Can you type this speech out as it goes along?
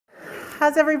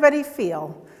How's everybody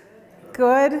feel?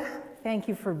 Good? Thank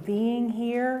you for being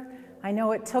here. I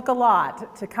know it took a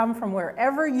lot to come from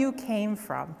wherever you came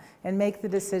from and make the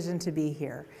decision to be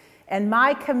here. And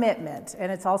my commitment,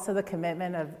 and it's also the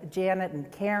commitment of Janet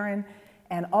and Karen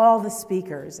and all the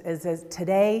speakers, is that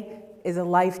today is a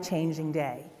life-changing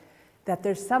day. That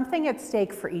there's something at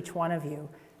stake for each one of you.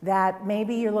 That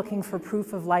maybe you're looking for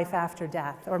proof of life after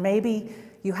death, or maybe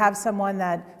you have someone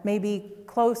that may be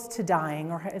close to dying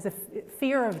or has a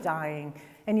fear of dying,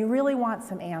 and you really want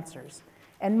some answers.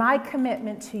 And my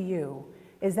commitment to you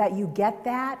is that you get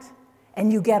that,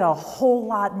 and you get a whole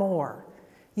lot more.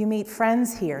 You meet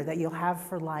friends here that you'll have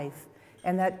for life,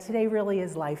 and that today really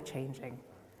is life-changing.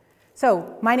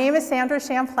 So, my name is Sandra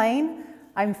Champlain.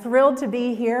 I'm thrilled to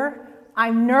be here.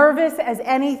 I'm nervous as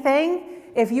anything.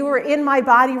 If you were in my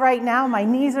body right now, my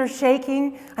knees are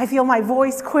shaking. I feel my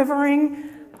voice quivering.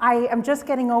 I am just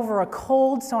getting over a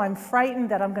cold, so I'm frightened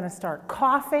that I'm going to start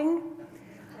coughing.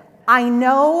 I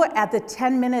know at the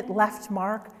 10-minute left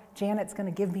mark, Janet's going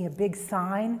to give me a big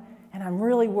sign, and I'm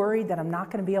really worried that I'm not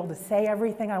going to be able to say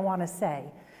everything I want to say.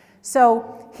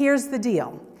 So here's the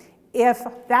deal. If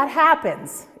that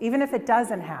happens, even if it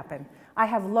doesn't happen, I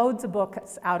have loads of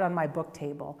books out on my book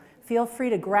table. Feel free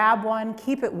to grab one,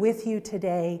 keep it with you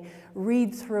today,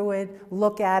 read through it,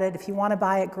 look at it. If you want to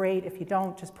buy it, great. If you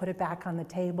don't, just put it back on the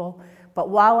table. But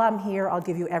while I'm here, I'll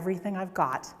give you everything I've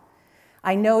got.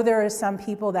 I know there are some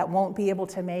people that won't be able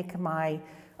to make my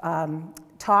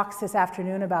talks this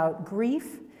afternoon about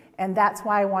grief, and that's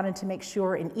why I wanted to make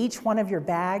sure in each one of your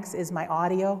bags is my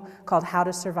audio called How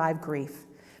to Survive Grief.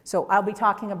 So I'll be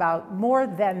talking about more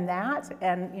than that,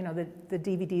 and you know the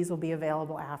DVDs will be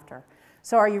available after.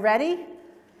 So are you ready?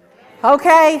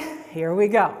 Okay, here we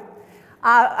go.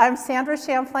 I'm Sandra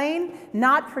Champlain.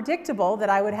 Not predictable that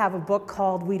I would have a book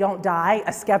called We Don't Die,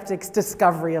 A Skeptic's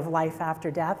Discovery of Life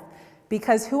After Death,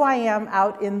 because who I am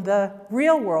out in the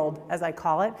real world, as I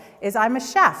call it, is I'm a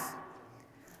chef.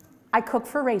 I cook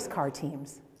for race car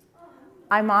teams.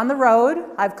 I'm on the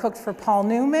road. I've cooked for Paul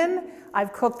Newman.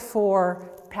 I've cooked for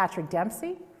Patrick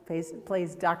Dempsey,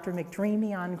 plays Dr.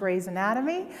 McDreamy on Grey's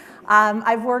Anatomy.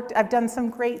 I've done some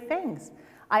great things.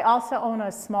 I also own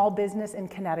a small business in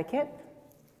Connecticut.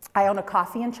 I own a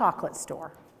coffee and chocolate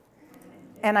store.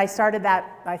 And I started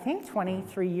that, I think,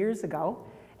 23 years ago.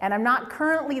 And I'm not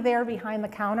currently there behind the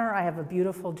counter. I have a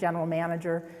beautiful general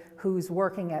manager who's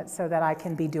working it so that I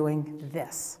can be doing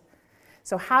this.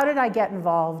 So how did I get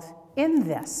involved in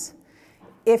this?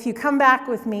 If you come back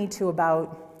with me to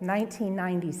about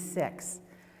 1996,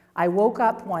 I woke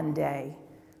up one day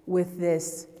with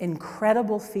this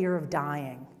incredible fear of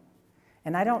dying.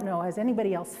 And I don't know, has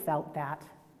anybody else felt that?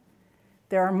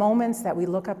 There are moments that we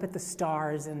look up at the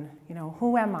stars and, you know,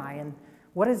 who am I? And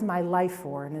what is my life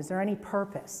for? And is there any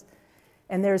purpose?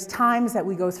 And there's times that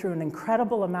we go through an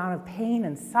incredible amount of pain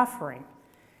and suffering,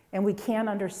 and we can't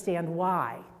understand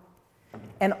why.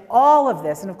 And all of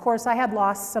this, and of course I had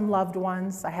lost some loved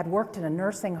ones. I had worked in a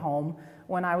nursing home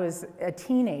when I was a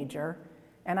teenager,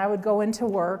 and I would go into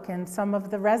work and some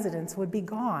of the residents would be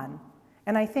gone.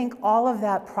 And I think all of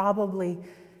that probably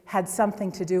had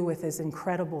something to do with this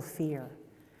incredible fear.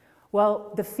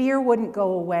 Well, the fear wouldn't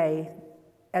go away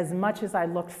as much as I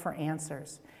looked for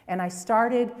answers. And I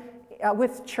started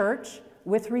with church,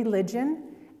 with religion,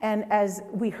 and as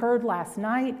we heard last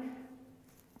night,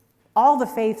 all the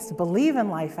faiths believe in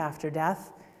life after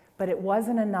death, but it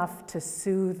wasn't enough to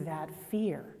soothe that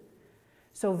fear.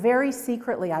 So very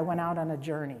secretly, I went out on a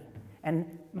journey.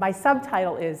 And my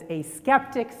subtitle is A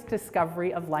Skeptic's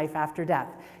Discovery of Life After Death.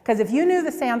 Because if you knew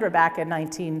the Sandra back in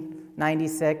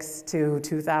 1996 to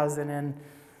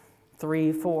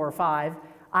 2003, 4, 5,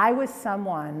 I was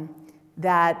someone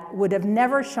that would have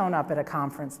never shown up at a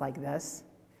conference like this.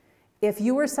 If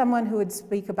you were someone who would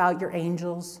speak about your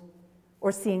angels,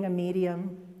 or seeing a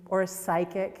medium, or a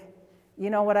psychic,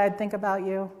 you know what I'd think about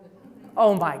you?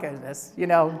 Oh my goodness, you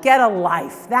know, get a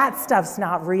life. That stuff's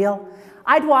not real.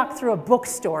 I'd walk through a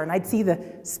bookstore and I'd see the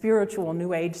spiritual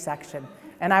New Age section,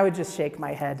 and I would just shake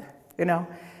my head, you know?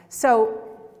 So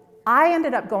I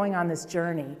ended up going on this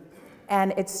journey,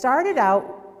 and it started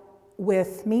out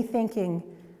with me thinking,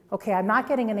 okay, I'm not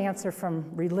getting an answer from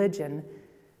religion.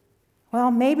 Well,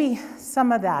 maybe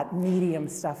some of that medium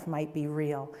stuff might be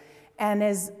real. And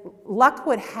as luck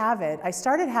would have it, I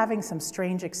started having some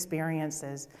strange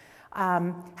experiences.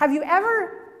 Have you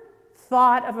ever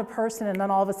thought of a person and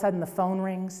then all of a sudden the phone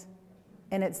rings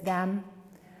and it's them?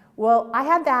 Well, I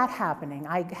had that happening.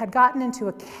 I had gotten into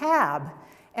a cab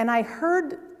and I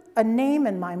heard a name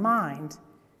in my mind,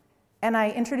 and I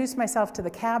introduced myself to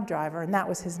the cab driver, and that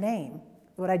was his name,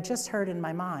 what I just heard in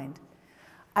my mind.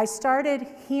 I started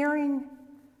hearing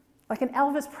like an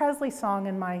Elvis Presley song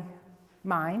in my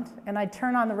mind, and I'd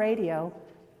turn on the radio,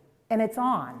 and it's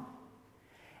on.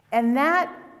 And that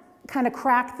kind of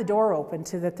cracked the door open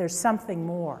to that there's something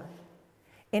more.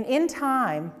 And in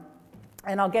time,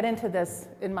 and I'll get into this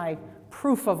in my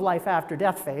proof of life after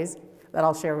death phase that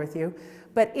I'll share with you,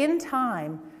 but in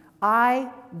time,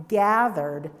 I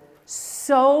gathered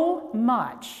so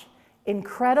much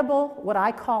incredible, what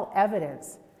I call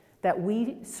evidence, that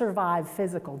we survive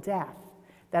physical death.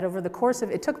 That over the course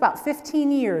of, it took about 15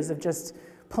 years of just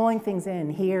pulling things in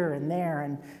here and there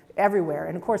and everywhere.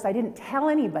 And of course, I didn't tell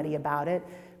anybody about it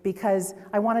because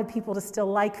I wanted people to still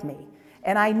like me.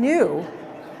 And I knew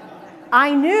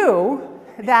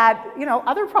that, you know,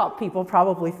 other people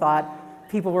probably thought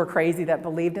people were crazy that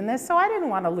believed in this. So I didn't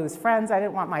want to lose friends. I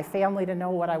didn't want my family to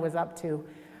know what I was up to.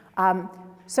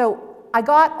 So I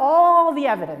got all the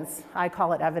evidence, I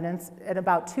call it evidence, at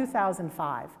about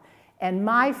 2005. And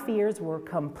my fears were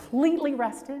completely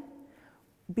rested.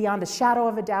 Beyond a shadow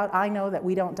of a doubt, I know that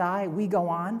we don't die, we go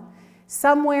on.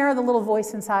 Somewhere the little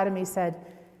voice inside of me said,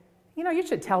 you know, you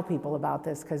should tell people about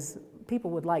this because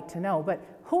people would like to know, but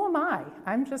who am I?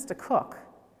 I'm just a cook.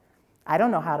 I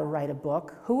don't know how to write a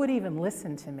book. Who would even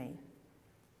listen to me?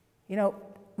 You know,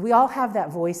 we all have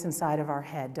that voice inside of our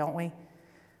head, don't we?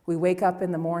 We wake up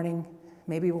in the morning,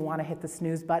 maybe we want to hit the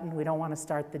snooze button, we don't want to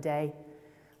start the day.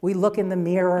 We look in the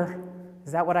mirror,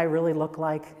 is that what I really look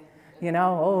like? You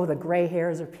know, oh, the gray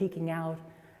hairs are peeking out,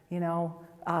 you know.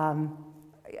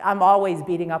 I'm always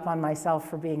beating up on myself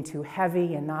for being too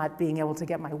heavy and not being able to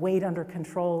get my weight under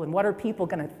control, and what are people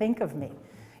going to think of me?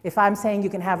 If I'm saying you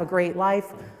can have a great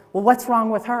life, well, what's wrong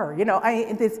with her? You know,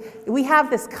 we have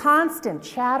this constant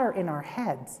chatter in our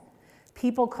heads.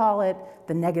 People call it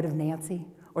the negative Nancy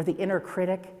or the inner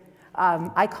critic.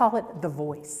 I call it the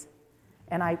voice.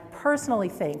 And I personally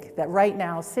think that right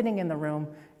now, sitting in the room,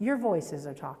 your voices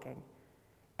are talking.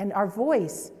 And our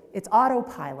voice, it's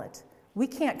autopilot. We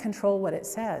can't control what it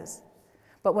says.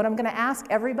 But what I'm going to ask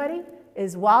everybody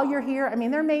is while you're here, I mean,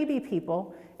 there may be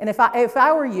people, and if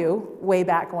I were you way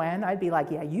back when, I'd be like,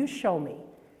 yeah, you show me.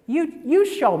 You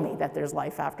show me that there's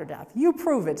life after death. You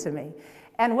prove it to me.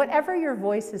 And whatever your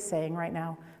voice is saying right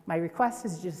now, my request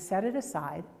is just set it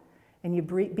aside, and you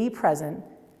be present,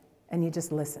 and you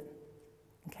just listen.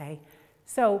 Okay?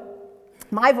 So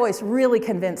my voice really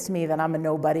convinced me that I'm a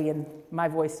nobody and my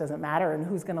voice doesn't matter and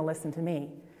who's going to listen to me.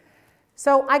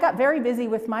 So I got very busy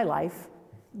with my life,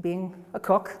 being a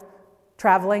cook,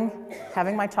 traveling,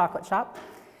 having my chocolate shop.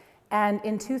 And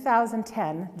in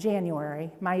 2010,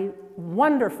 January, my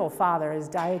wonderful father is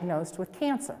diagnosed with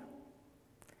cancer.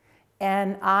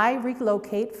 And I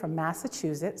relocate from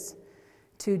Massachusetts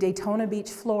to Daytona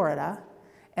Beach, Florida,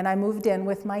 and I moved in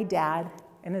with my dad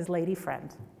and his lady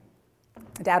friend.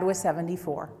 Dad was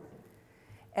 74.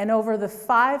 And over the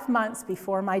 5 months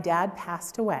before my dad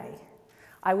passed away,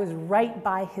 I was right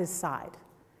by his side.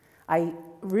 I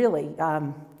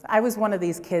was one of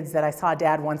these kids that I saw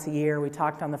Dad once a year. We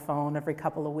talked on the phone every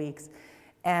couple of weeks.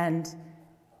 And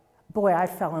boy, I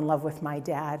fell in love with my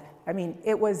dad. I mean,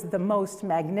 it was the most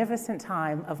magnificent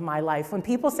time of my life. When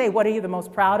people say, what are you the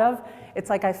most proud of?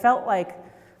 It's like I felt like,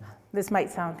 this might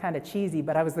sound kind of cheesy,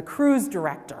 but I was the cruise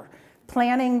director,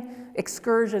 planning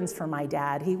excursions for my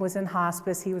dad. He was in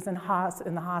hospice, he was in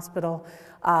the hospital,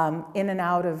 in and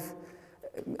out of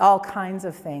all kinds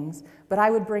of things. But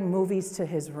I would bring movies to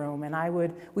his room,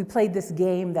 and we played this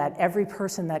game that every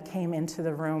person that came into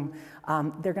the room,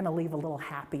 they're gonna leave a little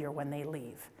happier when they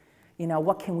leave. You know,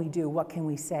 what can we do? What can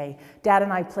we say? Dad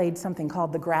and I played something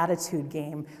called the gratitude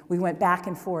game. We went back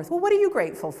and forth. Well, what are you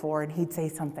grateful for? And he'd say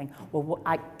something. Well,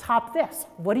 I topped this.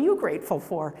 What are you grateful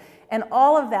for? And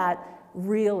all of that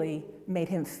really made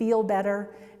him feel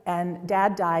better. And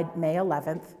Dad died May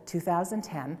 11th,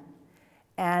 2010.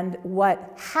 And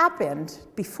what happened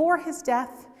before his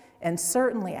death and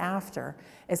certainly after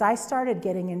is I started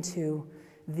getting into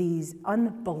these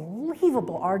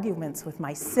unbelievable arguments with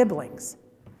my siblings.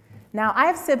 Now, I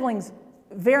have siblings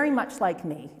very much like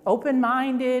me,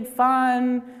 open-minded,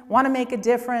 fun, want to make a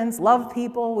difference, love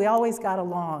people. We always got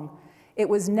along. It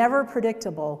was never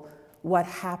predictable what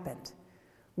happened.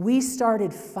 We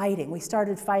started fighting. We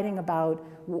started fighting about,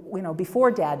 you know, before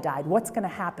Dad died, what's going to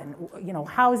happen? You know,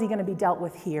 how is he going to be dealt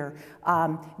with here?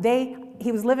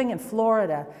 He was living in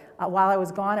Florida while I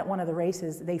was gone at one of the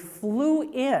races. They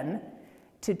flew in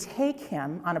to take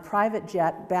him on a private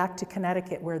jet back to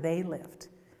Connecticut where they lived,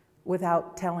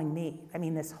 without telling me. I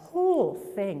mean, this whole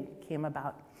thing came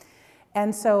about.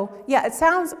 And so, yeah, it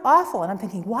sounds awful, and I'm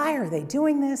thinking, why are they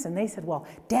doing this? And they said, well,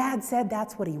 Dad said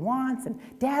that's what he wants, and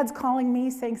Dad's calling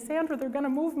me saying, Sandra, they're gonna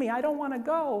move me, I don't wanna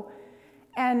go.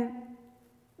 And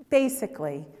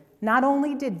basically, not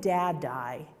only did Dad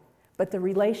die, but the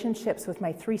relationships with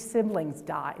my 3 siblings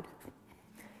died.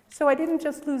 So I didn't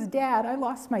just lose Dad, I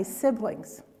lost my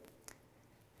siblings,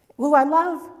 who I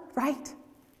love, right?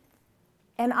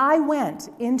 And I went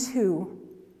into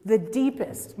the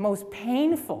deepest, most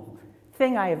painful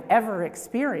thing I have ever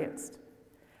experienced.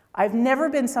 I've never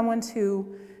been someone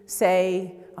to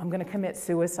say, I'm going to commit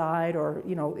suicide, or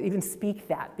even speak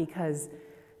that, because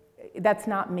that's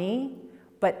not me.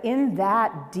 But in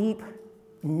that deep,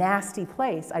 nasty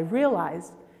place, I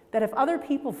realized that if other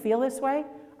people feel this way,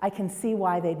 I can see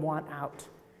why they'd want out.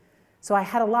 So I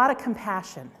had a lot of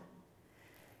compassion.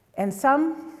 And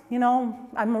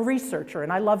I'm a researcher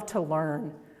and I love to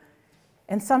learn.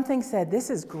 And something said, this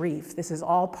is grief. This is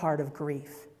all part of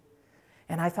grief.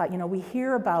 And I thought, we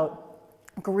hear about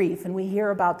grief and we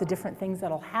hear about the different things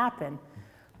that'll happen.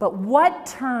 But what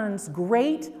turns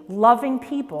great, loving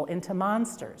people into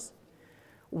monsters?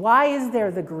 Why is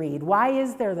there the greed? Why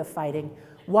is there the fighting?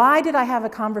 Why did I have a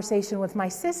conversation with my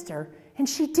sister and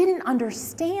she didn't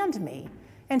understand me?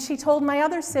 And she told my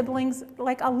other siblings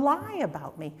like a lie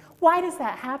about me. Why does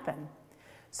that happen?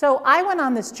 So I went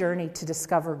on this journey to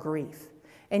discover grief.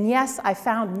 And yes, I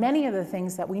found many of the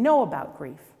things that we know about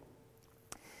grief.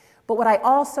 But what I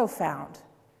also found,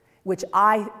 which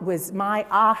was my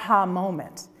aha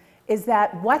moment, is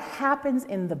that what happens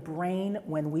in the brain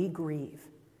when we grieve,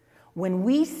 when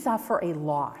we suffer a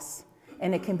loss,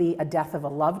 and it can be a death of a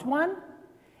loved one,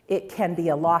 it can be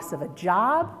a loss of a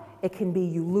job, it can be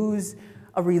you lose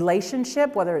a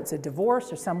relationship, whether it's a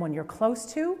divorce or someone you're close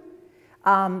to,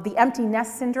 the empty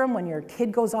nest syndrome when your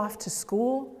kid goes off to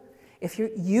school. If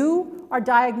you are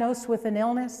diagnosed with an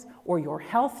illness, or your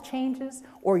health changes,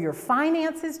 or your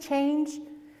finances change,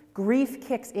 grief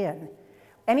kicks in.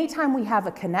 Anytime we have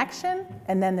a connection,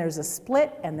 and then there's a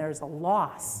split, and there's a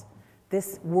loss,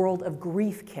 this world of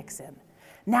grief kicks in.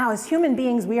 Now, as human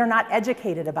beings, we are not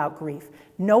educated about grief.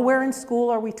 Nowhere in school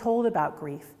are we told about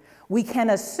grief. We can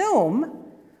assume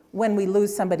when we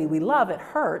lose somebody we love, it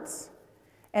hurts.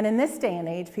 And in this day and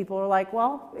age, people are like,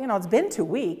 well, it's been 2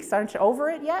 weeks. Aren't you over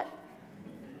it yet?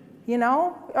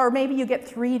 Or maybe you get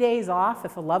 3 days off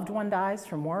if a loved one dies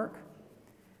from work.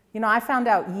 I found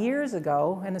out years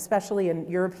ago, and especially in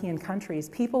European countries,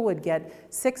 people would get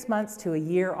 6 months to a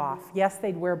year off. Yes,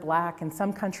 they'd wear black. In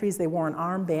some countries, they wore an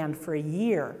armband for a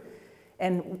year.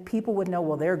 And people would know,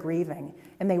 well, they're grieving.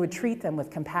 And they would treat them with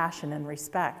compassion and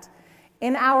respect.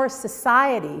 In our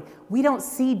society, we don't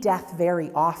see death very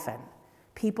often.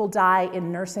 People die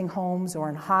in nursing homes or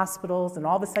in hospitals, and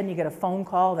all of a sudden you get a phone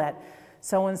call that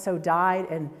so-and-so died,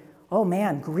 and oh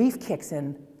man, grief kicks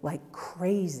in like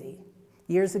crazy.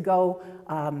 Years ago,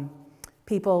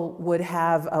 people would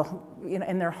have,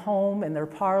 in their home, in their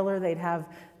parlor, they'd have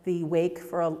the wake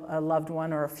for a loved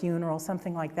one or a funeral,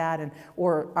 something like that,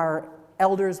 or our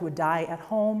elders would die at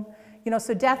home.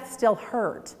 So death still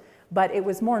hurt, but it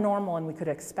was more normal and we could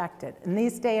expect it. In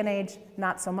this day and age,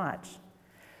 not so much.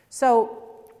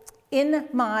 So in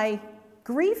my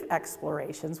grief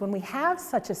explorations, when we have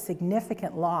such a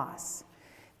significant loss,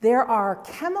 there are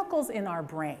chemicals in our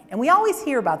brain. And we always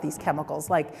hear about these chemicals,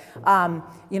 like,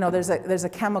 there's a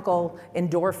chemical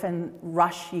endorphin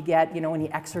rush you get, when you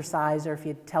exercise or if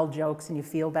you tell jokes and you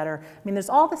feel better. There's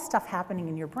all this stuff happening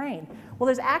in your brain. Well,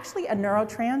 there's actually a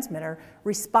neurotransmitter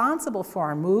responsible for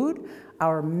our mood,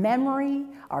 our memory,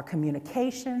 our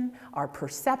communication, our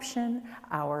perception,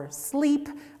 our sleep.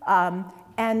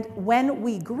 And when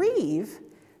we grieve,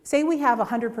 say we have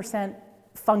 100%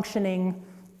 functioning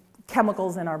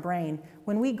chemicals in our brain,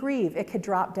 when we grieve, it could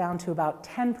drop down to about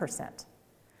 10%.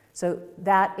 So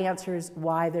that answers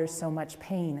why there's so much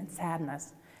pain and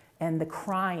sadness and the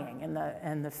crying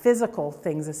and the physical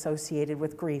things associated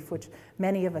with grief, which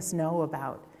many of us know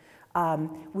about.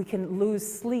 We can lose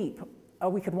sleep, or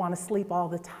we could want to sleep all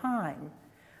the time.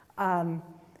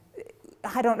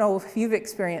 I don't know if you've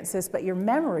experienced this, but your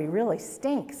memory really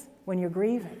stinks when you're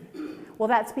grieving. Well,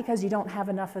 that's because you don't have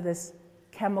enough of this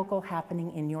chemical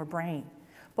happening in your brain.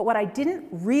 But what I didn't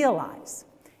realize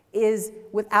is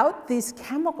without these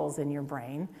chemicals in your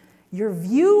brain, your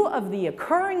view of the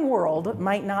occurring world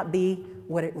might not be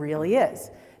what it really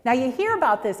is. Now, you hear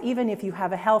about this even if you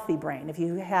have a healthy brain. If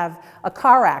you have a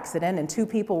car accident and 2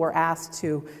 people were asked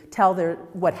to tell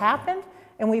what happened,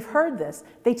 and we've heard this,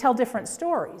 they tell different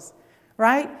stories,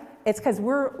 right? It's because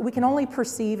we can only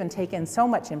perceive and take in so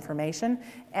much information,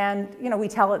 and we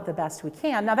tell it the best we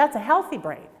can. Now that's a healthy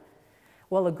brain.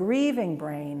 Well, a grieving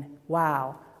brain,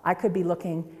 wow. I could be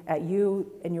looking at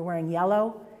you and you're wearing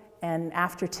yellow, and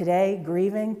after today,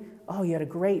 grieving, oh, you had a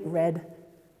great red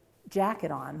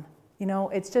jacket on.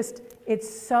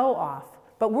 It's so off.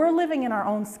 But we're living in our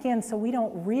own skin, so we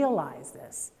don't realize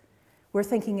this. We're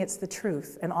thinking it's the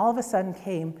truth. And all of a sudden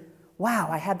came, wow,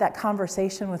 I had that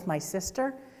conversation with my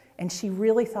sister, and she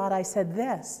really thought I said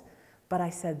this, but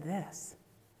I said this.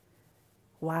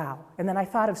 Wow. And then I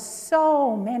thought of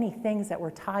so many things that were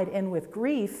tied in with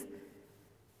grief,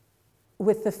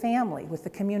 with the family, with the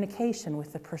communication,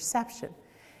 with the perception.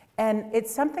 And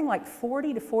it's something like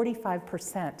 40 to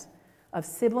 45% of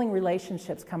sibling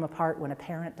relationships come apart when a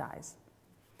parent dies.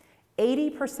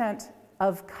 80%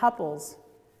 of couples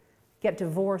get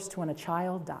divorced when a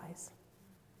child dies.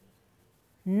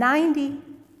 90%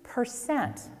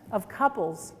 of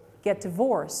couples get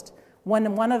divorced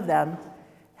when one of them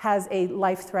has a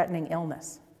life-threatening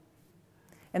illness.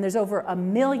 And there's over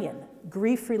 1 million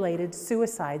grief-related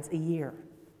suicides a year.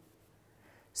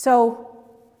 So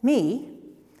me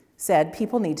said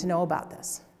people need to know about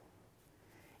this.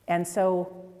 And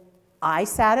so I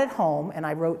sat at home and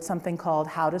I wrote something called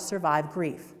How to Survive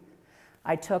Grief.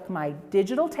 I took my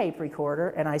digital tape recorder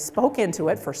and I spoke into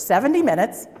it for 70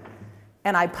 minutes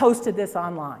and I posted this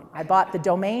online. I bought the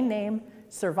domain name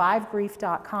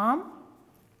survivegrief.com.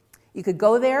 You could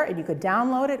go there and you could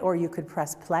download it or you could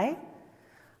press play.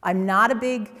 I'm not a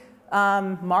big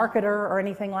marketer or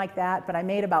anything like that, but I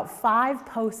made about 5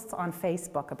 posts on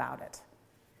Facebook about it.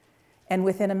 And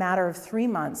within a matter of 3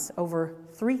 months, over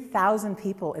 3,000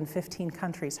 people in 15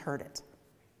 countries heard it.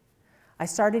 I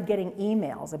started getting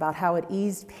emails about how it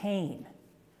eased pain,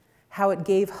 how it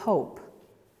gave hope,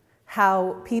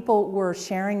 how people were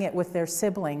sharing it with their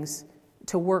siblings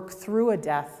to work through a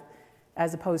death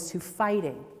as opposed to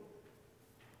fighting.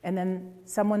 And then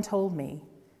someone told me,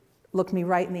 looked me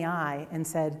right in the eye and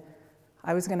said,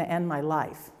 I was going to end my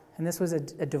life. And this was a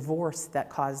divorce that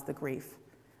caused the grief.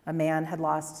 A man had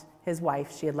lost his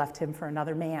wife. She had left him for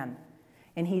another man.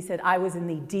 And he said, I was in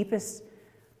the deepest,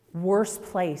 worst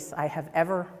place I have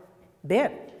ever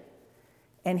been.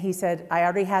 And he said, I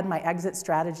already had my exit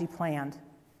strategy planned.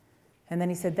 And then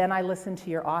he said, then I listened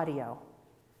to your audio.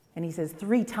 And he says,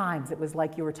 3 times it was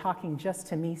like you were talking just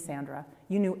to me, Sandra.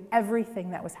 You knew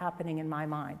everything that was happening in my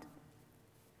mind.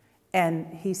 And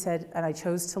he said, and I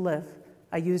chose to live.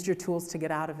 I used your tools to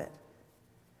get out of it.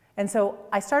 And so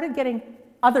I started getting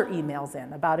other emails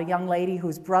in about a young lady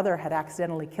whose brother had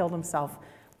accidentally killed himself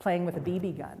playing with a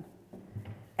BB gun.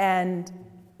 And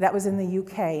that was in the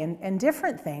UK, and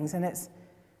different things. And I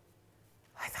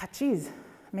thought, geez,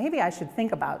 maybe I should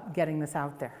think about getting this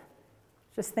out there.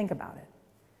 Just think about it.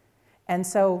 And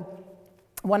so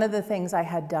one of the things I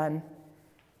had done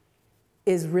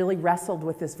is really wrestled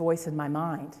with this voice in my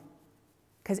mind,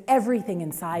 because everything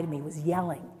inside me was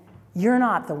yelling, you're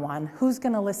not the one, who's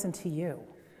going to listen to you?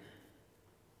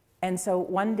 And so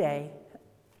one day,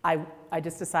 I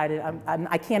just decided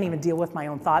I can't even deal with my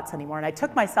own thoughts anymore, and I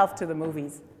took myself to the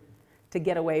movies to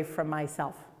get away from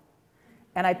myself.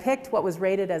 And I picked what was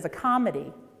rated as a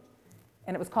comedy,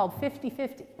 and it was called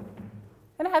 50-50.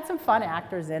 And it had some fun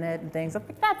actors in it and things. I'm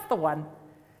like, that's the one.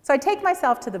 So I take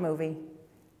myself to the movie,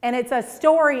 and it's a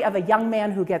story of a young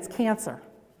man who gets cancer.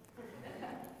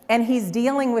 And he's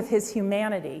dealing with his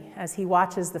humanity as he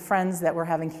watches the friends that were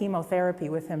having chemotherapy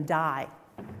with him die.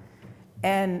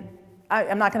 And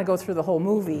I'm not going to go through the whole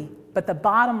movie, but the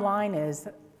bottom line is,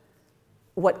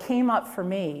 what came up for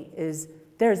me is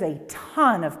there's a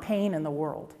ton of pain in the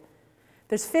world.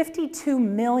 There's 52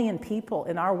 million people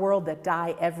in our world that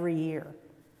die every year.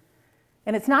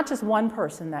 And it's not just one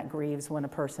person that grieves when a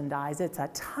person dies, it's a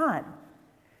ton.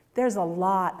 There's a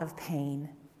lot of pain.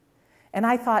 And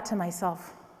I thought to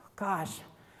myself, gosh,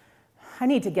 I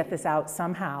need to get this out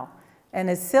somehow. And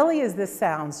as silly as this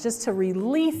sounds, just to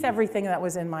release everything that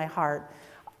was in my heart,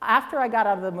 after I got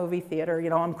out of the movie theater, you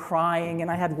know, I'm crying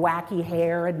and I had wacky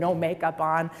hair and no makeup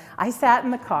on. I sat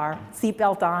in the car,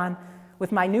 seatbelt on,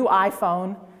 with my new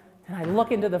iPhone, and I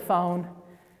look into the phone.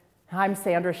 I'm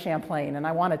Sandra Champlain, and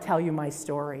I want to tell you my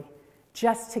story,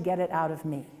 just to get it out of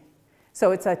me.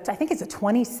 So I think it's a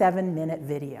 27-minute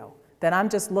video that I'm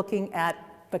just looking at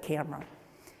the camera.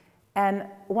 And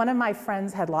one of my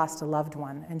friends had lost a loved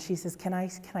one, and she says, can I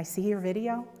see your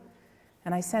video?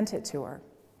 And I sent it to her,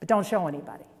 but don't show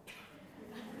anybody.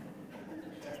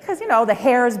 Because, you know, the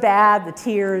hair's bad, the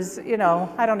tears, you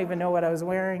know, I don't even know what I was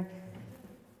wearing.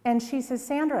 And she says,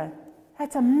 Sandra,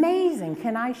 that's amazing,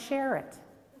 can I share it?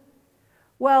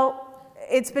 Well,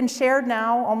 it's been shared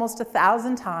now almost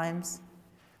 1,000 times,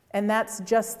 and that's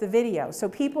just the video. So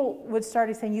people would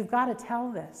start saying, you've got to tell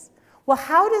this. Well,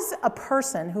 how does a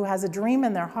person who has a dream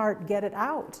in their heart get it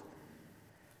out?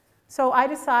 So I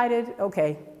decided,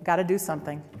 okay, got to do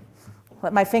something.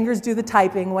 Let my fingers do the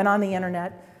typing, went on the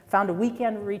internet, found a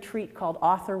weekend retreat called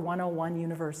Author 101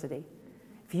 University.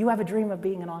 If you have a dream of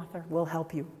being an author, we'll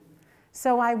help you.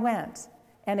 So I went,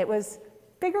 and it was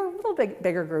bigger, a little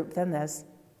bigger group than this.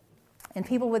 And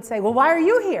people would say, well, why are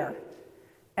you here?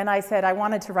 And I said, I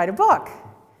wanted to write a book.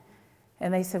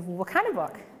 And they said, well, what kind of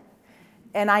book?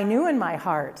 And I knew in my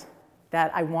heart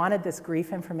that I wanted this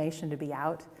grief information to be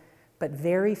out, but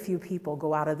very few people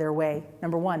go out of their way,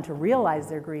 number one, to realize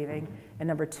they're grieving, and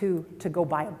number two, to go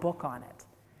buy a book on it.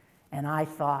 And I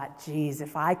thought, geez,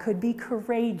 if I could be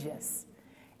courageous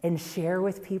and share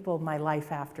with people my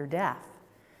life after death,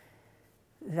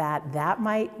 that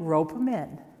might rope them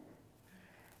in.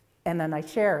 And then I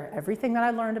share everything that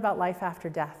I learned about life after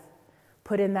death,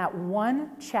 put in that one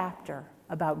chapter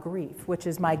about grief, which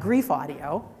is my grief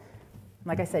audio.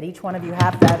 Like I said, each one of you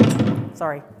have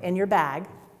that, in your bag.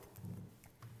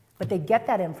 But they get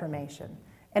that information.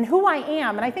 And who I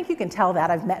am, and I think you can tell that,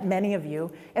 I've met many of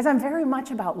you, is I'm very much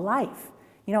about life.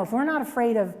 You know, if we're not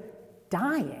afraid of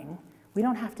dying, we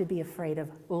don't have to be afraid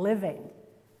of living.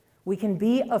 We can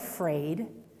be afraid,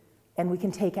 and we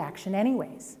can take action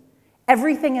anyways.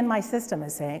 Everything in my system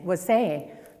was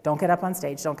saying, don't get up on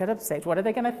stage, don't get up on stage. What are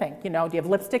they going to think? You know, do you have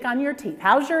lipstick on your teeth?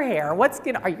 How's your hair?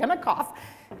 Are you going to cough?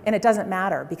 And it doesn't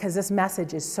matter, because this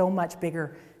message is so much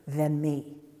bigger than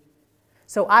me.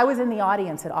 So I was in the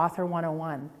audience at Author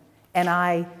 101, and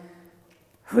I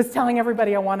was telling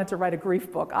everybody I wanted to write a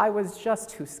grief book. I was just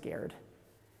too scared.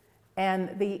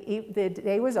 And the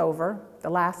day was over, the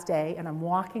last day, and I'm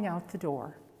walking out the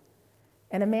door,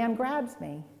 and a man grabs me,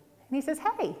 and he says,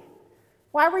 hey,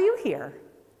 why were you here?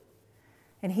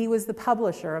 And he was the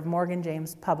publisher of Morgan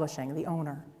James Publishing, the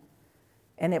owner.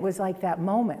 And it was like that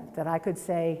moment that I could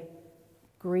say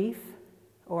grief,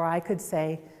 or I could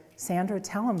say, Sandra,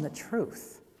 tell him the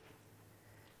truth.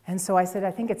 And so I said,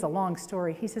 I think it's a long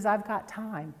story. He says, I've got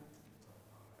time.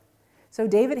 So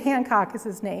David Hancock is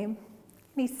his name.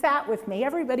 And he sat with me.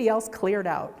 Everybody else cleared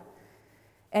out.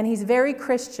 And he's very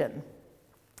Christian.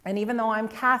 And even though I'm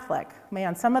Catholic,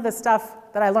 man, some of the stuff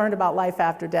that I learned about life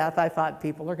after death, I thought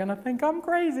people are going to think I'm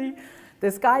crazy.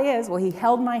 This guy is. Well, he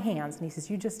held my hands, and he says,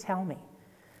 you just tell me.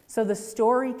 So the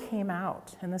story came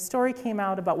out, and the story came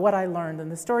out about what I learned,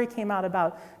 and the story came out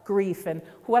about grief, and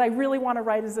what I really want to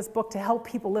write is this book to help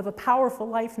people live a powerful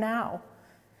life now.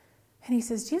 And he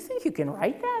says, do you think you can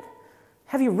write that?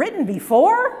 Have you written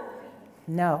before?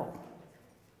 No.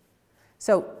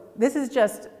 So this is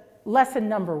just lesson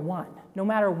number one. No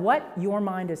matter what your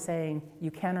mind is saying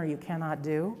you can or you cannot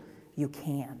do, you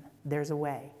can. There's a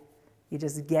way. You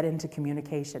just get into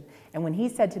communication. And when he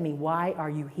said to me, why are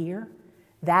you here?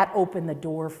 That opened the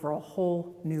door for a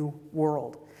whole new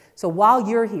world. So while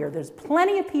you're here, there's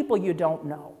plenty of people you don't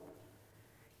know.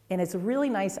 And it's a really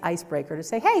nice icebreaker to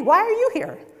say, hey, why are you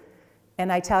here?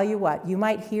 And I tell you what, you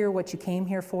might hear what you came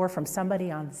here for from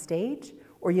somebody on the stage,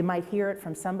 or you might hear it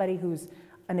from somebody who's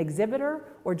an exhibitor,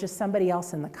 or just somebody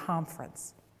else in the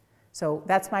conference. So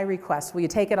that's my request. Will you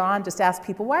take it on? Just ask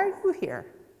people, why are you here?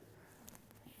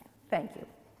 Thank you.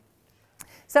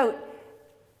 So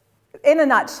in a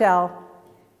nutshell,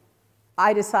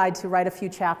 I decide to write a few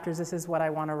chapters. This is what I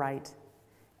want to write.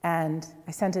 And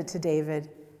I sent it to David,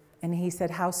 and he said,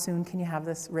 how soon can you have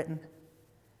this written?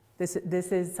 This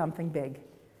is something big.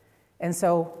 And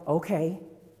so, okay,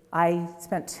 I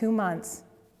spent 2 months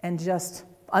and just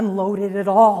unloaded it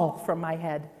all from my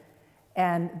head.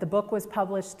 And the book was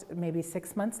published maybe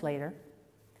 6 months later.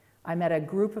 I met a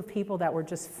group of people that were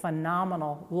just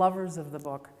phenomenal lovers of the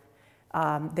book.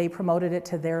 They promoted it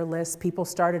to their list. People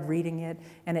started reading it,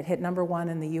 and it hit #1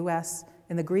 in the US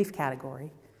in the grief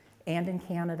category and in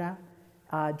Canada.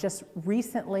 Just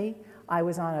recently, I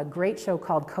was on a great show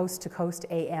called Coast to Coast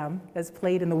AM that's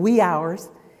played in the wee hours,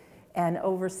 and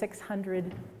over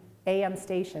 600 AM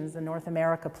stations in North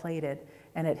America played it,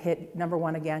 and it hit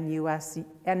 #1 again, US,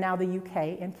 and now the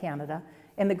UK and Canada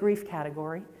in the grief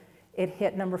category. It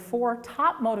hit #4,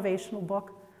 top motivational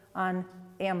book on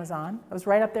Amazon. I was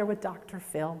right up there with Dr.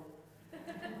 Phil.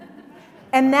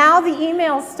 And now the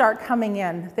emails start coming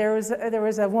in. There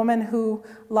was a woman who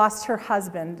lost her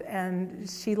husband, and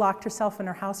she locked herself in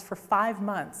her house for 5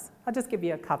 months. I'll just give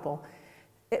you a couple.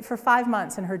 For 5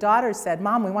 months, and her daughters said,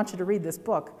 Mom, we want you to read this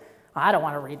book. I don't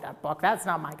want to read that book. That's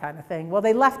not my kind of thing. Well,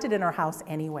 they left it in her house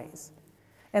anyways.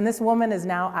 And this woman is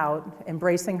now out,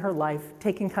 embracing her life,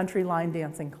 taking country line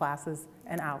dancing classes,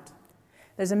 and out.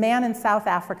 There's a man in South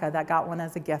Africa that got one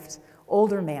as a gift,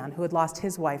 older man who had lost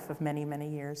his wife of many, many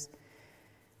years.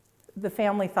 The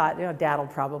family thought, you know, Dad will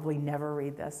probably never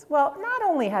read this. Well, not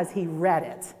only has he read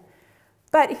it,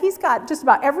 but he's got just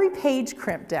about every page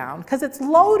crimped down, because it's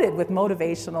loaded with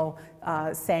motivational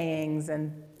sayings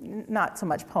and not so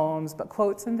much poems, but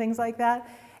quotes and things like that.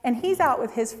 And he's out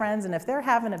with his friends, and if they're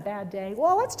having a bad day,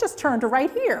 well, let's just turn to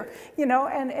right here, you know,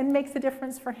 and makes a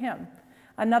difference for him.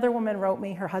 Another woman wrote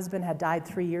me, her husband had died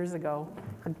 3 years ago.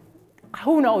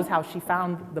 Who knows how she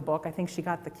found the book? I think she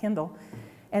got the Kindle.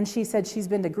 And she said she's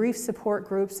been to grief support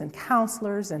groups and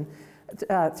counselors and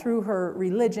through her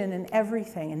religion and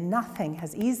everything, and nothing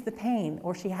has eased the pain,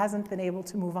 or she hasn't been able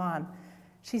to move on.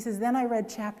 She says, then I read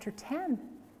chapter 10,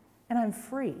 and I'm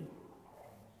free.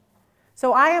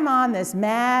 So I am on this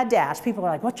mad dash. People are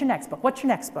like, what's your next book? What's your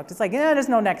next book? It's like, there's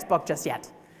no next book just yet.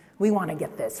 We want to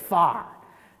get this far.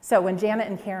 So when Janet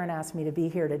and Karen asked me to be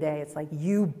here today, it's like,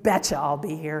 you betcha I'll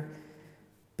be here.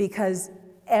 Because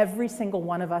every single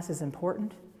one of us is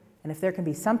important. And if there can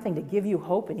be something to give you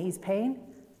hope and ease pain,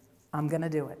 I'm going to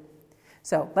do it.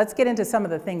 So let's get into some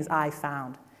of the things I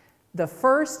found. The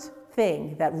first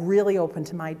thing that really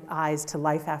opened my eyes to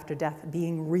life after death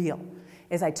being real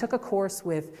is I took a course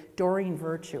with Doreen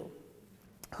Virtue,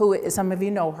 who, some of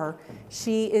you know her.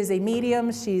 She is a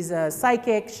medium, she's a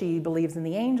psychic, she believes in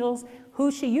the angels. Who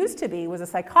she used to be was a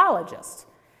psychologist.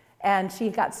 And she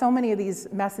got so many of these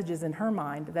messages in her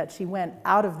mind that she went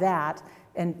out of that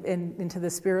and into the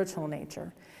spiritual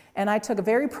nature. And I took a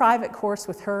very private course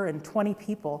with her and 20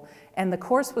 people, and the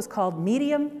course was called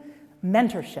Medium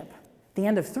Mentorship. At the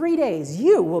end of 3 days,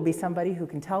 you will be somebody who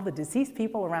can tell the deceased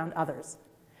people around others.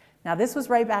 Now, this was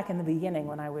right back in the beginning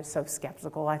when I was so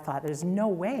skeptical. I thought, there's no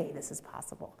way this is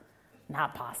possible.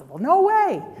 Not possible, no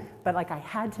way. But like, I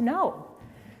had to know.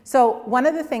 So one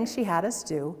of the things she had us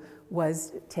do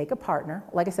was take a partner.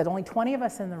 Like I said, only 20 of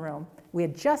us in the room. We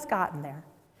had just gotten there.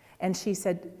 And she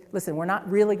said, listen, we're not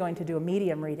really going to do a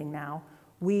medium reading now.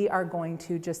 We are going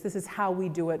to just, this is how we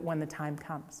do it when the time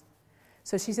comes.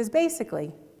 So she says,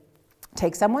 basically,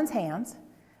 take someone's hands,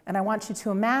 and I want you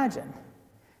to imagine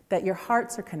that your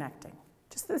hearts are connecting.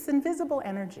 Just this invisible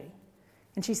energy.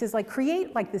 And she says, like,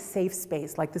 create like this safe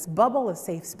space, like this bubble of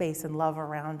safe space and love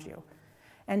around you.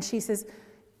 And she says,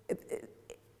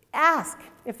 ask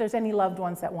if there's any loved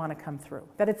ones that want to come through,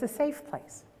 that it's a safe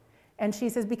place. And she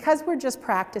says, because we're just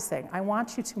practicing, I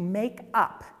want you to make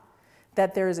up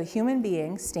that there is a human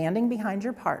being standing behind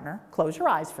your partner. Close your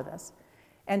eyes for this.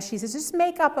 And she says, just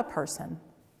make up a person.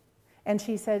 And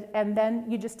she said, and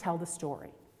then you just tell the story.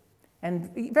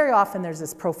 And very often there's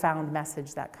this profound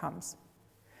message that comes.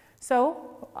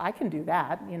 So I can do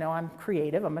that. You know, I'm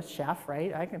creative. I'm a chef,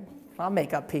 right? I'll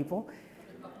make up people.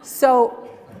 So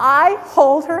I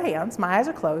hold her hands. My eyes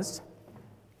are closed.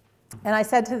 And I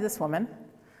said to this woman,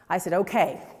 I said,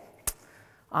 okay,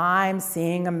 I'm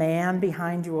seeing a man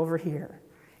behind you over here.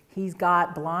 He's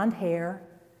got blonde hair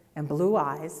and blue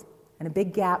eyes and a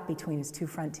big gap between his two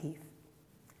front teeth.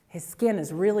 His skin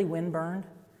is really windburned.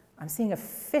 I'm seeing a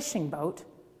fishing boat.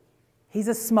 He's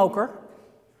a smoker.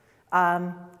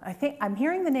 I think I'm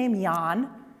hearing the name Jan,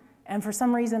 and for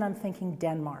some reason I'm thinking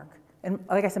Denmark. And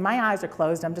like I said, my eyes are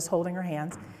closed. I'm just holding her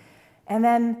hands. And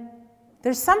then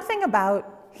there's something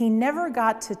about he never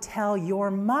got to tell your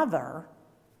mother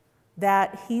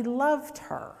that he loved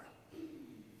her.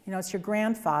 You know, it's your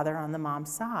grandfather on the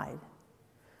mom's side.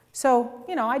 So,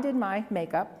 you know, I did my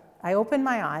makeup. I opened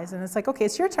my eyes, and it's like, okay,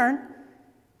 it's your turn.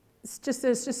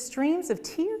 There's just streams of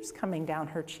tears coming down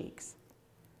her cheeks.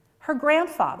 Her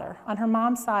grandfather on her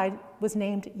mom's side was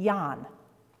named Jan.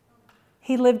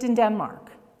 He lived in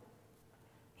Denmark.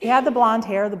 He had the blonde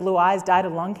hair, the blue eyes, died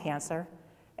of lung cancer,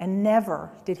 and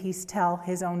never did he tell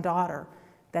his own daughter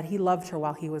that he loved her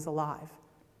while he was alive.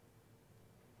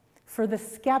 For the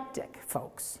skeptic,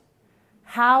 folks,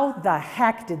 how the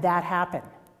heck did that happen?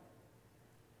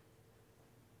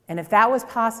 And if that was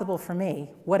possible for me,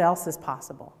 what else is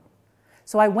possible?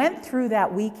 So I went through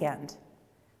that weekend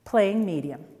playing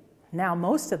medium. Now,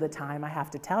 most of the time, I have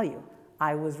to tell you,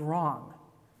 I was wrong,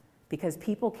 because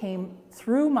people came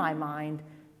through my mind.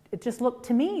 It just looked,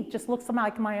 to me, just looks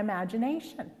like my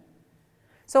imagination.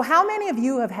 So how many of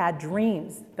you have had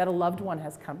dreams that a loved one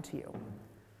has come to you?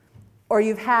 Or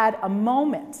you've had a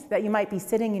moment that you might be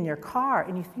sitting in your car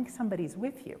and you think somebody's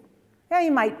with you. Yeah,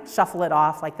 you might shuffle it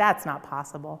off like that's not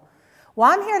possible. Well,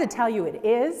 I'm here to tell you it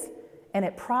is, and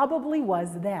it probably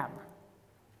was them.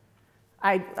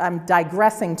 I'm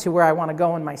digressing to where I want to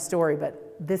go in my story,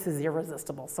 but this is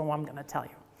irresistible, so I'm going to tell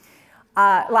you.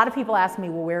 A lot of people ask me,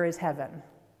 well, where is heaven?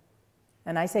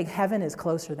 And I say, heaven is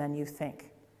closer than you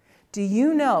think. Do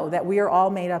you know that we are all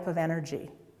made up of energy?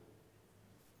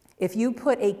 If you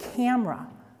put a camera,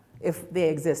 if they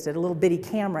existed, a little bitty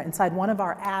camera inside one of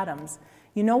our atoms,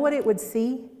 you know what it would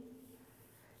see?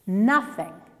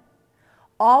 Nothing.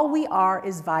 All we are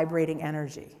is vibrating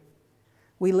energy.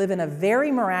 We live in a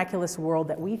very miraculous world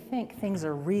that we think things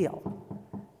are real.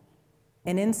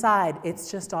 And inside,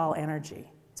 it's just all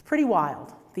energy. It's pretty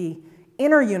wild. The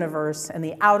inner universe and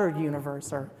the outer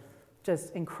universe are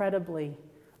just incredibly,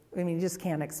 I mean, you just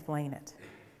can't explain it.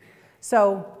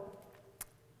 So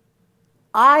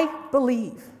I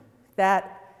believe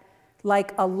that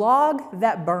like a log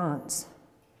that burns,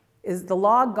 is the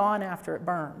log gone after it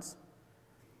burns?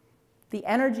 The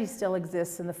energy still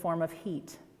exists in the form of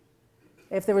heat.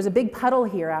 If there was a big puddle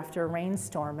here after a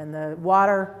rainstorm and the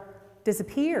water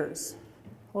disappears,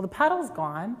 well, the puddle's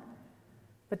gone,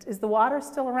 but is the water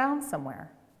still around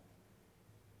somewhere?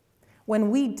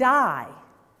 When we die,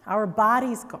 our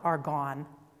bodies are gone,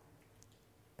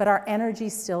 but our energy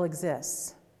still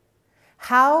exists.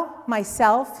 How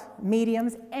myself,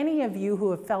 mediums, any of you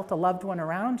who have felt a loved one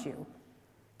around you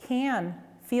can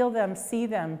feel them, see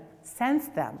them, sense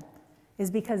them, is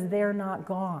because they're not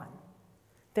gone.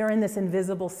 They're in this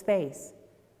invisible space.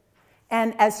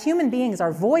 And as human beings,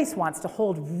 our voice wants to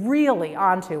hold really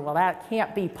onto, well, that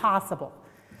can't be possible.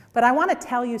 But I want to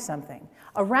tell you something.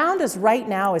 Around us right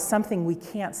now is something we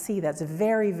can't see that's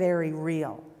very, very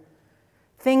real.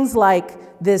 Things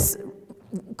like this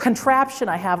contraption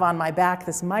I have on my back,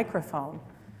 this microphone,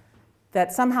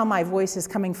 that somehow my voice is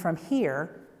coming from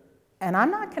here, and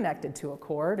I'm not connected to a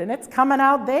cord, and it's coming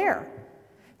out there.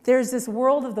 There's this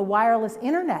world of the wireless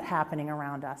internet happening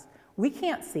around us. We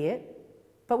can't see it,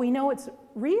 but we know it's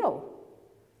real.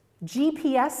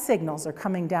 GPS signals are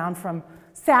coming down from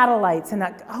satellites, and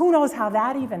who knows how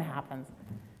that even happens.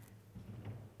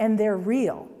 And they're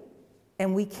real,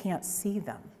 and we can't see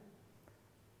them.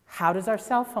 How does our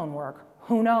cell phone work?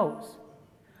 Who knows?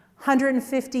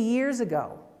 150 years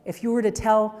ago, if you were to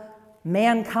tell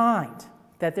mankind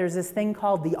that there's this thing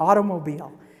called the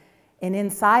automobile, and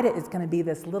inside it is going to be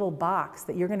this little box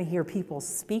that you're going to hear people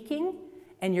speaking,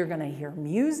 and you're going to hear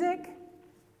music,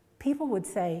 people would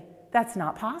say, that's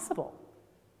not possible.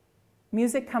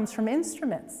 Music comes from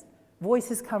instruments.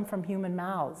 Voices come from human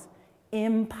mouths.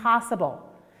 Impossible.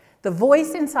 The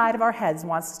voice inside of our heads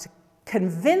wants to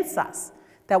convince us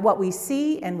that what we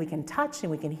see and we can touch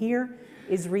and we can hear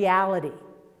is reality.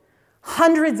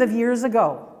 Hundreds of years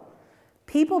ago,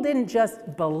 people didn't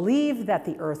just believe that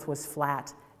the earth was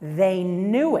flat, they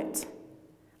knew it.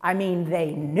 I mean,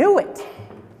 they knew it.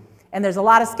 And there's a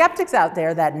lot of skeptics out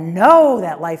there that know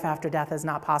that life after death is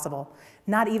not possible,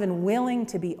 not even willing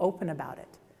to be open about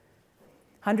it.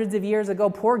 Hundreds of years ago,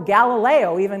 poor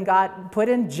Galileo even got put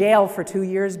in jail for 2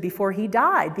 years before he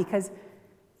died because,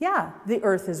 yeah, the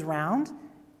earth is round.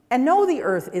 And no, the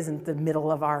earth isn't the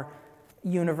middle of our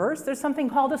universe. There's something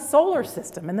called a solar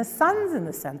system, and the sun's in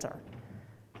the center.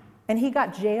 And he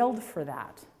got jailed for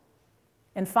that.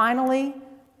 And finally,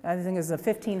 I think it was the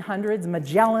 1500s,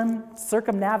 Magellan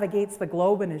circumnavigates the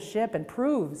globe in his ship and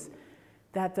proves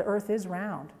that the earth is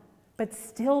round. But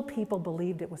still people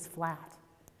believed it was flat.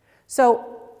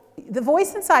 So the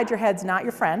voice inside your head's not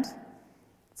your friend.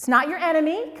 It's not your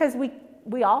enemy, because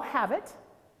we all have it.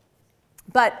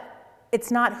 But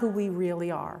it's not who we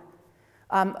really are.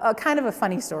 A kind of a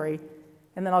funny story,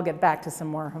 and then I'll get back to some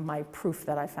more of my proof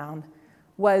that I found,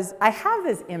 was I have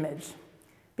this image.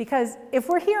 Because if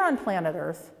we're here on planet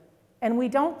Earth and we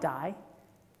don't die,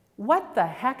 what the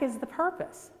heck is the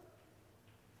purpose?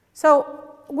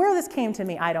 So where this came to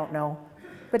me, I don't know.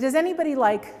 But does anybody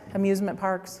like amusement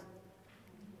parks?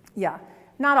 Yeah.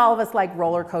 Not all of us like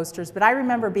roller coasters, but I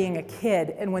remember being a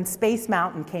kid, and when Space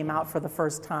Mountain came out for the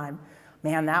first time,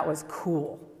 man, that was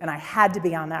cool. And I had to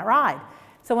be on that ride.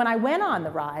 So when I went on the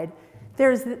ride,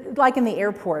 there's, like in the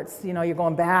airports, you know, you're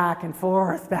going back and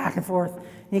forth, and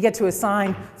you get to a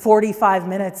sign, 45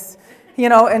 minutes, you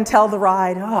know, until the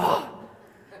ride. Oh.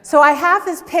 So I have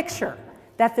this picture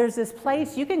that there's this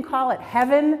place, you can call it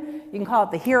heaven, you can call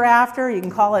it the hereafter, you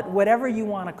can call it whatever you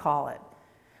want to call it.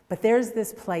 But there's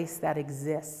this place that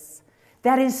exists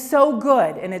that is so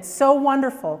good, and it's so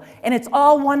wonderful, and it's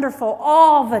all wonderful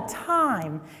all the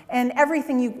time, and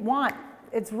everything you want,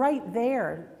 it's right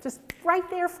there, just right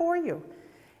there for you.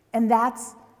 And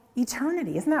that's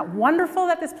eternity. Isn't that wonderful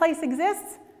that this place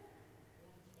exists?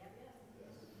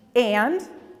 And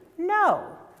no,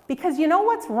 because you know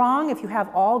what's wrong if you have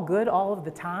all good all of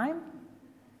the time?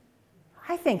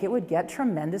 I think it would get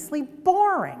tremendously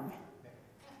boring.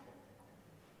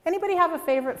 Anybody have a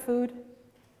favorite food?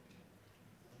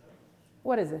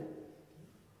 What is it?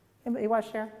 Anybody want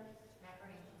to share?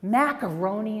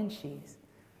 Macaroni and cheese.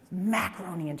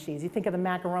 Macaroni and cheese. You think of the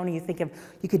macaroni, you think of,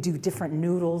 you could do different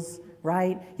noodles,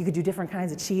 right? You could do different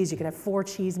kinds of cheese. You could have 4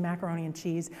 cheese, macaroni and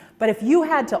cheese. But if you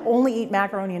had to only eat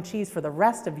macaroni and cheese for the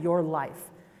rest of your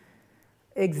life,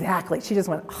 exactly, she just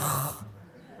went, oh.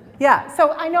 Yeah,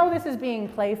 so I know this is being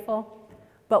playful,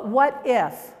 but what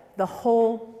if the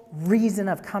whole reason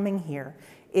of coming here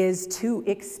is to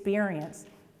experience.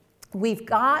 We've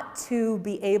got to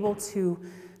be able to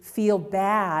feel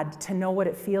bad to know what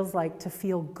it feels like to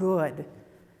feel good.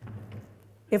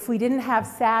 If we didn't have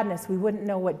sadness, we wouldn't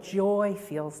know what joy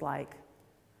feels like.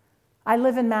 I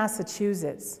live in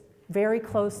Massachusetts, very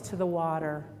close to the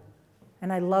water,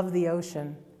 and I love the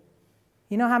ocean.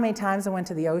 You know how many times I went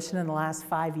to the ocean in the last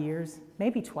 5 years?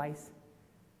 Maybe twice.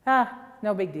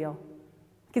 No big deal.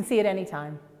 I can see it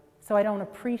anytime, so I don't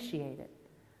appreciate it.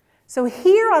 So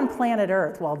here on planet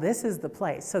Earth, well, this is the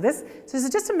place. So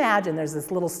just imagine there's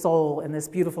this little soul in this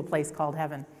beautiful place called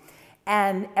heaven,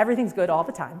 and everything's good all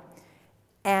the time,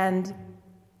 and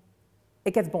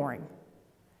it gets boring.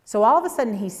 So all of a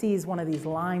sudden he sees one of these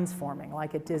lines forming,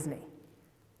 like at Disney.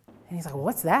 And he's like, well,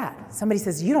 what's that? Somebody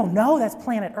says, you don't know, that's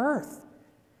planet Earth.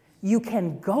 You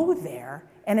can go there,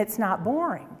 and it's not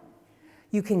boring.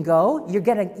 You can go, you're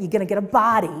gonna get a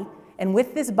body, and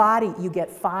with this body, you get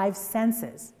 5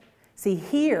 senses. See,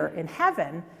 here in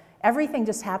heaven, everything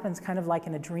just happens kind of like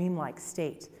in a dreamlike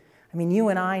state. I mean, you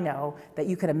and I know that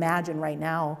you could imagine right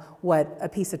now what a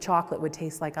piece of chocolate would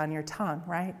taste like on your tongue,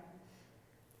 right?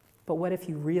 But what if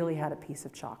you really had a piece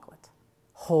of chocolate?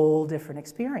 Whole different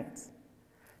experience.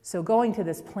 So going to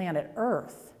this planet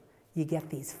Earth, you get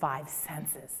these 5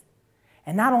 senses.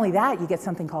 And not only that, you get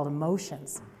something called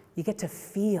emotions. You get to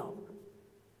feel.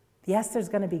 Yes, there's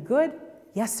going to be good.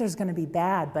 Yes, there's going to be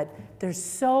bad, but there's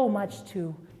so much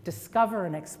to discover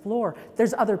and explore.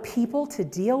 There's other people to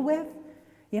deal with.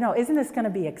 You know, isn't this going to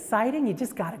be exciting? You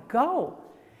just got to go.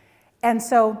 And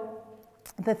so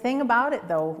the thing about it,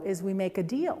 though, is we make a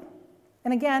deal.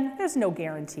 And again, there's no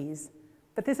guarantees,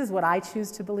 but this is what I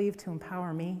choose to believe to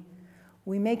empower me.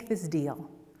 We make this deal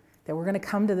that we're going to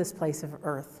come to this place of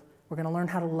Earth. We're going to learn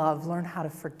how to love, learn how to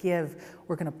forgive.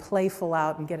 We're going to play full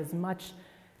out and get as much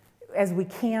as we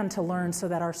can to learn so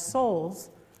that our souls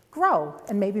grow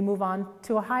and maybe move on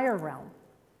to a higher realm.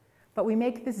 But we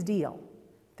make this deal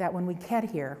that when we get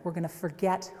here, we're going to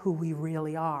forget who we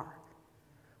really are.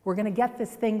 We're going to get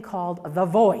this thing called the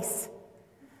voice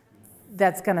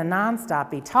that's going to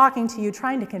nonstop be talking to you,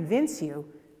 trying to convince you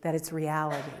that it's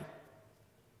reality.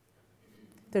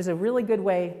 There's a really good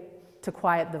way to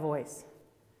quiet the voice,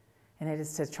 and it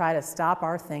is to try to stop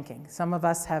our thinking. Some of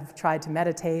us have tried to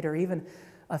meditate, or even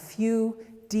a few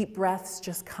deep breaths,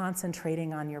 just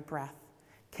concentrating on your breath,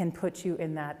 can put you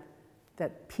in that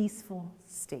peaceful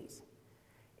state.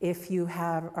 If you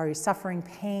are suffering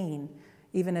pain,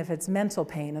 even if it's mental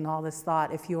pain and all this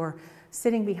thought, if you're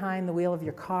sitting behind the wheel of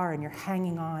your car and you're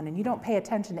hanging on and you don't pay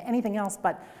attention to anything else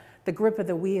but the grip of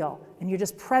the wheel, and you're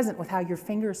just present with how your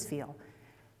fingers feel,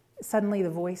 suddenly the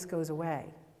voice goes away.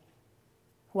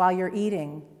 While you're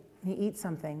eating, you eat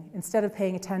something, instead of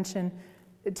paying attention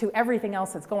to everything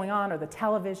else that's going on or the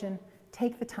television,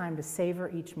 take the time to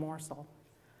savor each morsel.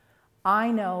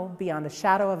 I know beyond a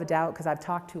shadow of a doubt, because I've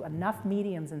talked to enough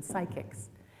mediums and psychics,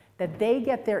 that they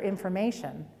get their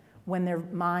information when their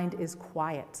mind is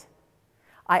quiet.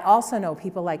 I also know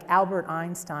people like Albert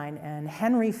Einstein and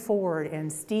Henry Ford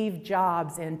and Steve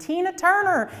Jobs and Tina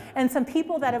Turner and some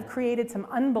people that have created some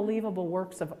unbelievable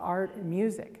works of art and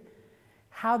music.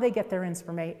 How they get their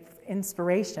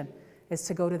inspiration is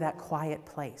to go to that quiet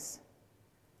place.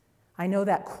 I know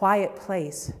that quiet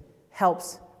place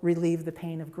helps relieve the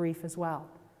pain of grief as well,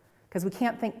 because we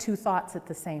can't think 2 thoughts at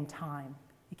the same time.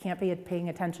 You can't be paying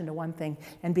attention to one thing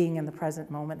and being in the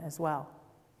present moment as well.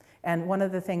 And one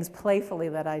of the things playfully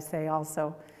that I say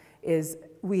also is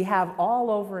we have all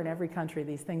over in every country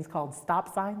these things called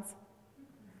stop signs.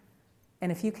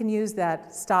 And if you can use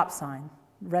that stop sign,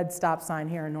 red stop sign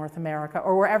here in North America,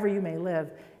 or wherever you may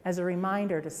live, as a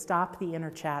reminder to stop the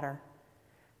inner chatter,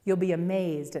 you'll be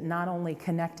amazed at not only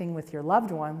connecting with your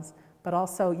loved ones, but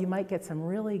also you might get some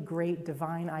really great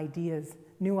divine ideas,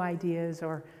 new ideas,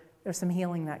 or there's some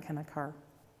healing that can occur.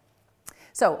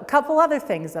 So a couple other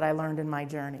things that I learned in my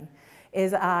journey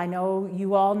is I know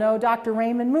you all know Dr.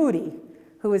 Raymond Moody,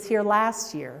 who was here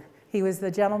last year. He was the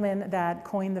gentleman that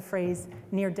coined the phrase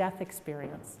near-death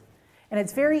experience. And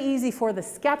it's very easy for the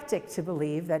skeptic to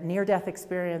believe that near-death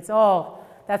experience, oh,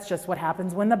 that's just what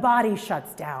happens when the body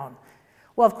shuts down.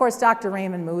 Well, of course, Dr.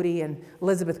 Raymond Moody and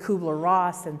Elizabeth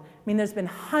Kubler-Ross, and I mean, there's been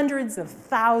hundreds of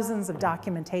thousands of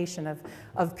documentation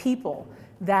of people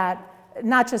that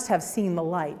not just have seen the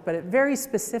light, but very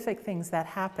specific things that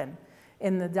happen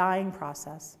in the dying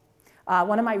process.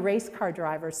 One of my race car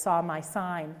drivers saw my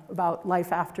sign about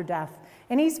life after death,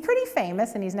 and he's pretty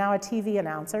famous, and he's now a TV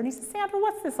announcer, and he said, Sandra,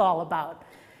 what's this all about?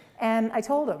 And I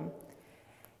told him,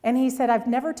 and he said, I've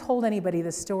never told anybody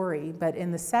the story, but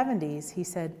in the 70s, he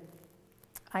said,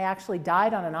 I actually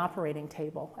died on an operating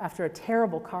table after a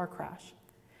terrible car crash.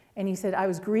 And he said, I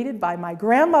was greeted by my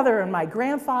grandmother and my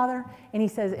grandfather. And he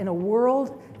says, in a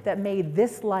world that made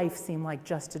this life seem like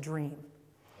just a dream.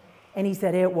 And he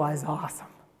said, it was awesome.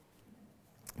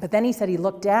 But then he said he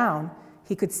looked down,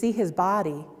 he could see his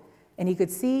body, and he could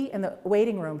see in the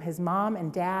waiting room his mom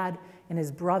and dad and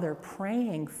his brother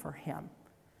praying for him.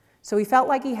 So he felt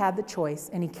like he had the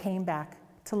choice, and he came back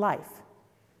to life.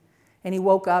 And he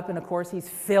woke up, and of course he's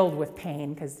filled with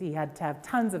pain because he had to have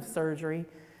tons of surgery.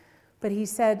 But he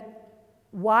said,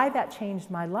 why that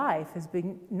changed my life is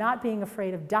not being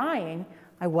afraid of dying.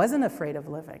 I wasn't afraid of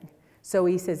living. So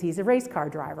he says he's a race car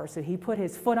driver, so he put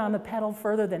his foot on the pedal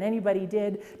further than anybody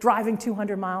did, driving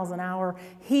 200 miles an hour.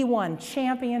 He won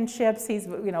championships. He's, a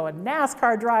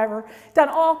NASCAR driver, done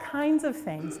all kinds of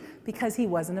things because he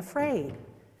wasn't afraid.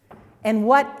 And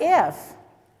what if,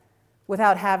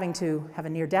 without having to have a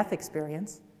near-death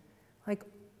experience, like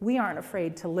we aren't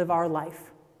afraid to live our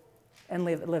life and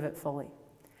live it fully.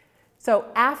 So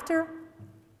after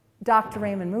Dr.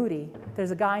 Raymond Moody,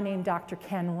 there's a guy named Dr.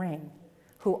 Ken Ring,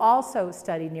 who also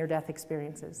studied near-death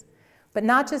experiences. But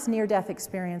not just near-death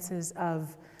experiences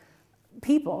of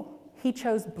people. He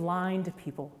chose blind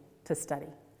people to study,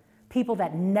 people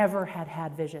that never had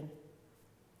had vision.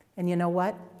 And you know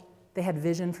what? They had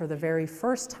vision for the very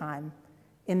first time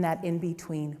in that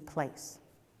in-between place.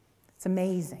 It's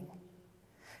amazing.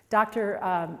 Dr.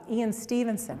 Ian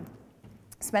Stevenson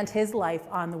spent his life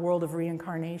on the world of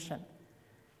reincarnation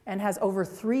and has over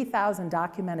 3,000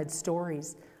 documented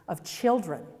stories of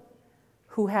children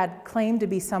who had claimed to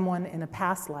be someone in a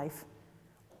past life,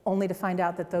 only to find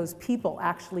out that those people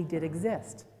actually did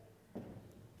exist.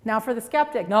 Now for the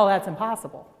skeptic, no, that's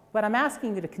impossible. But I'm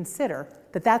asking you to consider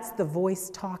that that's the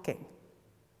voice talking.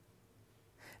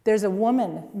 There's a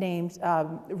woman named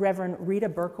Reverend Rita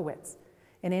Berkowitz,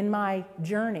 and in my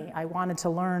journey, I wanted to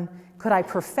learn, could I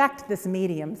perfect this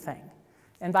medium thing?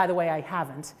 And by the way, I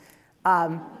haven't.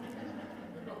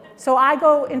 So I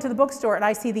go into the bookstore and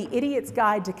I see The Idiot's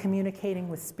Guide to Communicating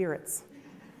with Spirits.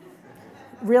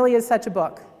 Really is such a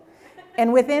book.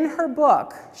 And within her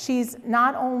book, she's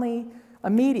not only a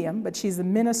medium, but she's a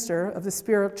minister of the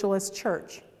Spiritualist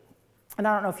Church. And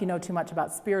I don't know if you know too much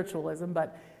about spiritualism,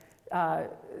 but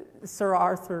Sir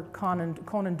Arthur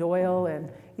Conan Doyle and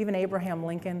even Abraham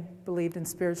Lincoln believed in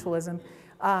spiritualism.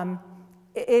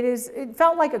 It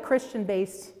felt like a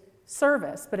Christian-based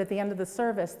service, but at the end of the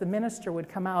service, the minister would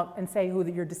come out and say who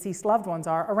your deceased loved ones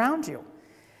are around you.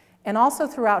 And also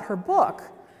throughout her book,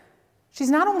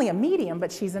 she's not only a medium,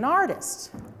 but she's an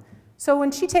artist. So when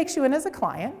she takes you in as a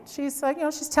client, she's like,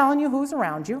 she's telling you who's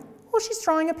around you. Well, she's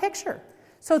drawing a picture.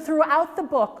 So throughout the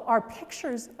book are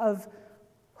pictures of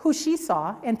who she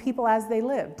saw and people as they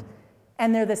lived.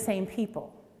 And they're the same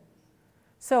people.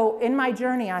 So in my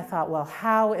journey, I thought, well,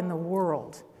 how in the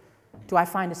world do I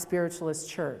find a spiritualist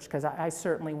church? Because I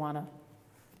certainly want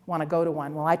to go to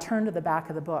one. Well, I turned to the back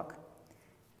of the book.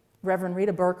 Reverend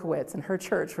Rita Berkowitz and her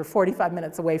church were 45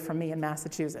 minutes away from me in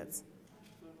Massachusetts.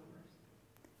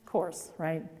 Of course,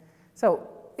 right? So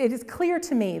it is clear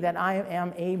to me that I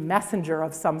am a messenger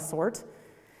of some sort,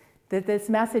 that this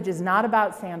message is not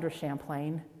about Sandra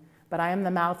Champlain, but I am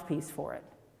the mouthpiece for it.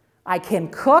 I can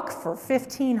cook for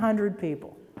 1,500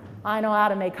 people. I know how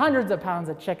to make hundreds of pounds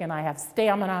of chicken. I have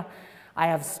stamina. I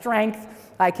have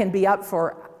strength. I can be up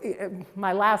for,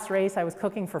 my last race, I was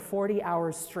cooking for 40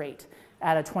 hours straight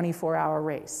at a 24-hour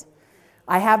race.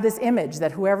 I have this image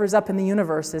that whoever's up in the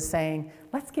universe is saying,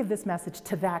 let's give this message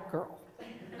to that girl.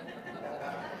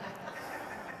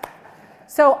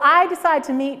 So I decide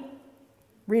to meet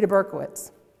Rita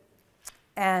Berkowitz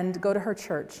and go to her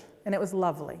church, and it was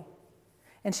lovely.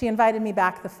 And she invited me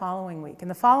back the following week.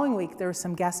 And the following week, there were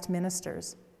some guest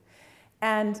ministers.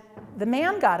 And the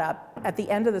man got up at the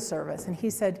end of the service, and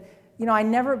he said, I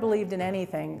never believed in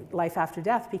anything, life after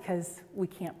death, because we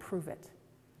can't prove it.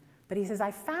 But he says,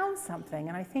 I found something,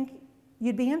 and I think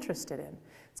you'd be interested in.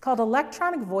 It's called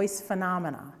electronic voice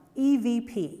phenomena,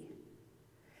 EVP.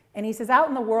 And he says, out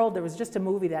in the world, there was just a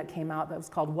movie that came out that was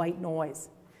called White Noise.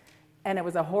 And it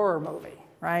was a horror movie,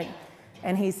 right?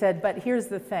 And he said, but here's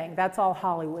the thing, that's all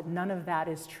Hollywood. None of that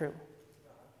is true.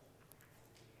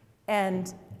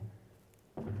 And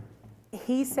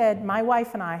he said, my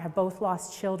wife and I have both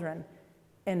lost children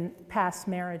in past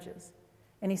marriages.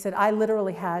 And he said, I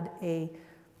literally had a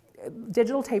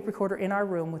digital tape recorder in our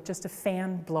room with just a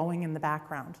fan blowing in the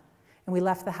background. And we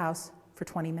left the house for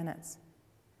 20 minutes.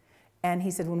 And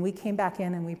he said, when we came back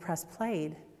in and we pressed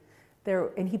played,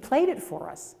 and he played it for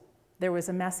us, there was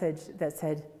a message that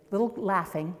said, little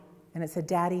laughing, and it said,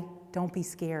 Daddy, don't be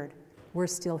scared. We're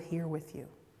still here with you.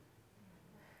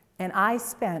 And I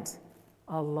spent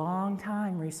a long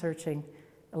time researching,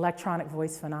 electronic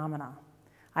voice phenomena.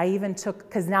 I even took,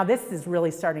 because now this is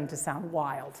really starting to sound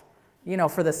wild. You know,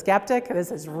 for the skeptic,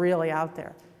 this is really out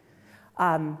there.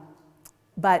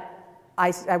 But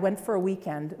I went for a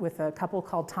weekend with a couple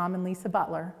called Tom and Lisa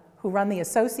Butler, who run the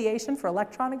Association for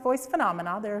Electronic Voice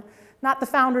Phenomena. They're not the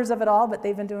founders of it all, but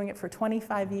they've been doing it for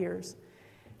 25 years.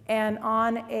 And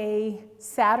on a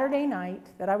Saturday night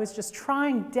that I was just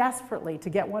trying desperately to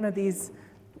get one of these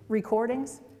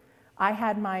recordings, I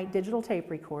had my digital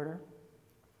tape recorder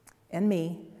and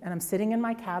me, and I'm sitting in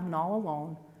my cabin all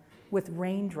alone with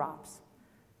raindrops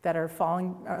that are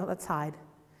falling outside.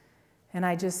 And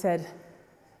I just said,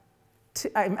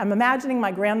 I'm imagining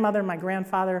my grandmother, my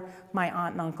grandfather, my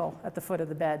aunt and uncle at the foot of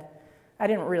the bed. I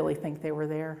didn't really think they were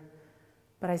there.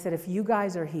 But I said, if you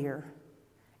guys are here,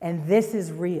 and this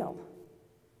is real,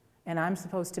 and I'm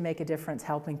supposed to make a difference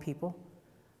helping people,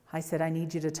 I said, I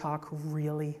need you to talk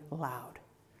really loud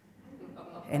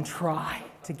and try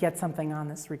to get something on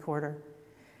this recorder.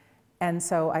 And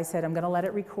so I said, I'm going to let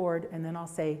it record, and then I'll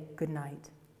say good night.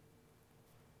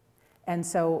 And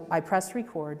so I pressed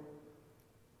record,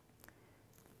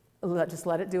 just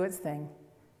let it do its thing,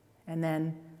 and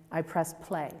then I pressed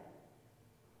play.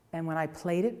 And when I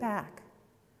played it back,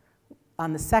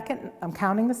 on the second, I'm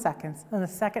counting the seconds, on the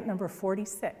second number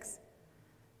 46,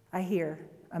 I hear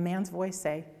a man's voice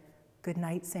say, good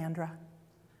night, Sandra.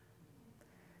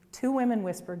 Two women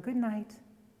whisper, good night,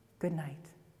 good night.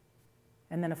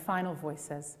 And then a final voice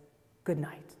says, good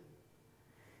night.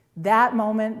 That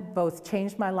moment both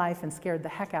changed my life and scared the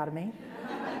heck out of me.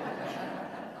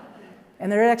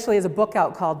 And there actually is a book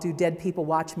out called Do Dead People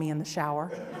Watch Me in the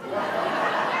Shower?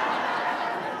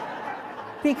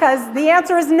 Because the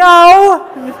answer is no.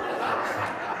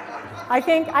 I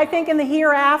think in the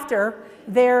hereafter,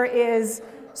 there is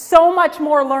so much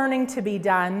more learning to be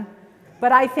done,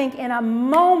 but I think in a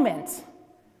moment,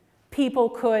 people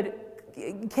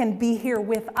can be here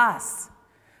with us.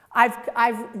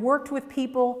 I've worked with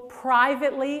people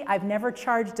privately. I've never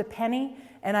charged a penny,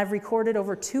 and I've recorded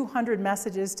over 200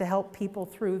 messages to help people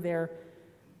through their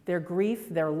grief,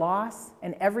 their loss,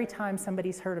 and every time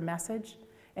somebody's heard a message.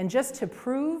 And just to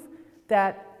prove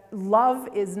that love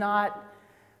is not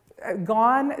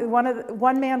gone,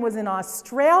 one man was in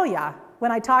Australia.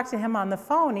 When I talked to him on the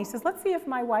phone, he says, let's see if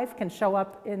my wife can show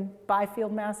up in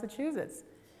Byfield, Massachusetts.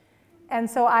 And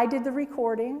so I did the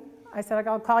recording. I said,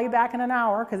 I'll call you back in an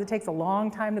hour, because it takes a long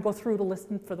time to go through to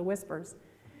listen for the whispers.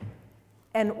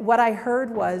 And what I heard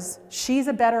was, she's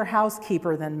a better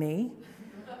housekeeper than me.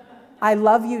 I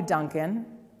love you, Duncan.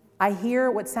 I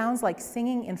hear what sounds like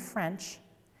singing in French,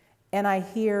 and I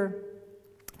hear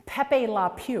Pepe Le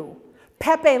Pew,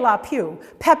 Pepe Le Pew,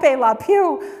 Pepe Le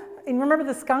Pew. And remember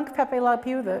the skunk, Pepe Le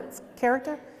Pew, the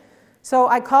character? So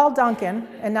I called Duncan,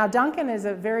 and now Duncan is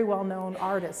a very well-known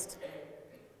artist.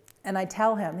 And I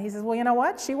tell him, he says, well, you know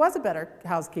what? She was a better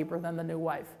housekeeper than the new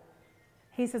wife.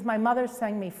 He says, my mother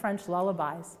sang me French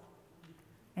lullabies.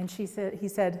 And he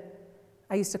said,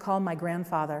 I used to call my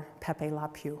grandfather Pepe Le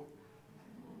Pew.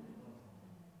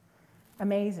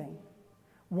 Amazing.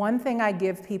 One thing I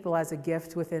give people as a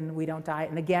gift within We Don't Die,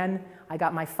 and again, I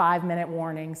got my 5-minute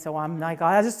warning, so I'm like,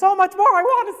 oh, there's so much more I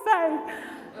want to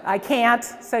say. I can't,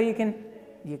 so you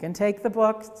can take the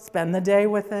book, spend the day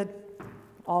with it,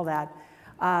 all that.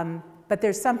 But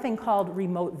there's something called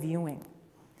remote viewing.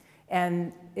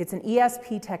 And it's an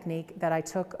ESP technique that I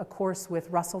took a course with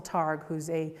Russell Targ, who's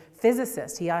a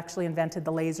physicist. He actually invented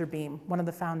the laser beam, one of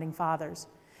the founding fathers.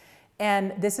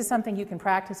 And this is something you can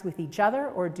practice with each other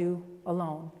or do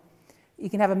alone. You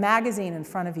can have a magazine in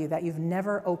front of you that you've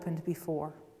never opened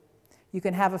before. You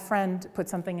can have a friend put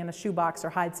something in a shoebox or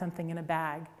hide something in a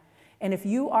bag. And if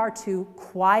you are to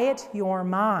quiet your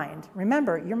mind,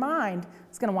 remember, your mind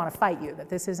is going to want to fight you, that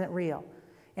this isn't real,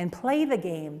 and play the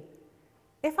game.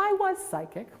 If I was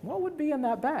psychic, what would be in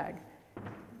that bag?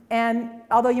 And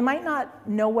although you might not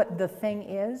know what the thing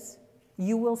is,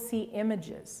 you will see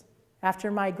images.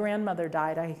 After my grandmother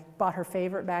died, I bought her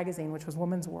favorite magazine, which was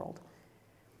Woman's World.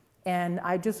 And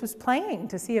I just was playing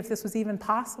to see if this was even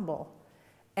possible.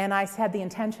 And I had the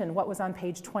intention, what was on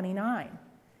page 29?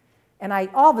 And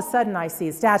all of a sudden I see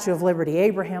a Statue of Liberty,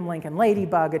 Abraham Lincoln,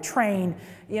 ladybug, a train,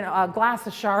 a glass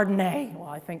of Chardonnay, well,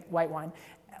 I think white wine,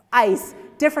 ice,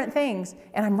 different things.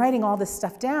 And I'm writing all this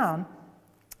stuff down.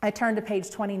 I turned to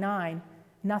page 29,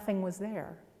 nothing was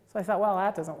there. So I thought, well,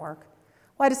 that doesn't work.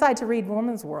 Well, I decided to read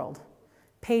Woman's World.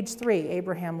 Page 3,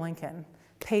 Abraham Lincoln.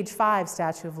 Page 5,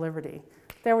 Statue of Liberty.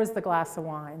 There was the glass of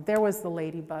wine. There was the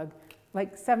ladybug.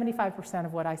 Like 75%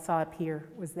 of what I saw up here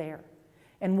was there.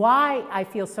 And why I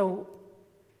feel so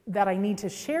that I need to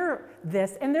share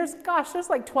this. And there's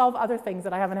like 12 other things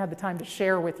that I haven't had the time to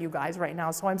share with you guys right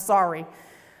now, so I'm sorry.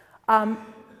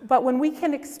 But when we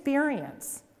can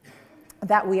experience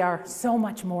that we are so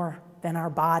much more than our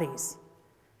bodies,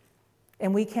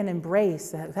 and we can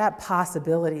embrace that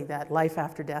possibility that life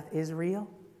after death is real,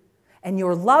 and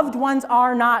your loved ones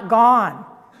are not gone.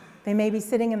 They may be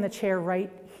sitting in the chair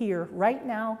right here, right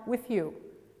now with you.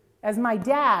 As my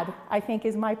dad, I think,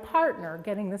 is my partner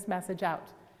getting this message out.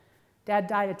 Dad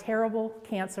died of terrible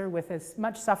cancer with as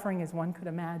much suffering as one could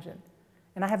imagine.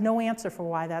 And I have no answer for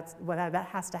why that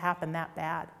has to happen that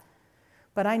bad.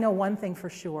 But I know one thing for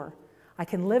sure. I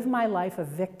can live my life a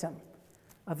victim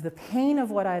of the pain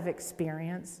of what I've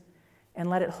experienced and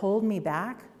let it hold me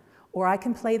back, or I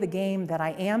can play the game that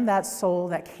I am that soul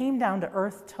that came down to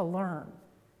earth to learn.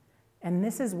 And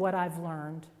this is what I've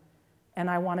learned, and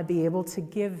I want to be able to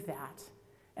give that.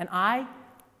 And I,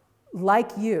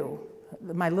 like you,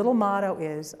 my little motto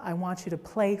is, I want you to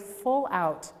play full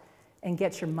out and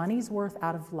get your money's worth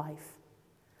out of life.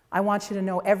 I want you to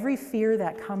know every fear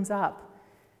that comes up,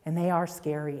 and they are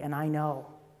scary, and I know.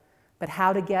 But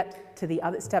how to get to the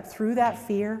other step through that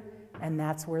fear, and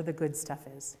that's where the good stuff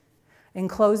is. In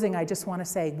closing, I just want to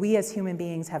say, we as human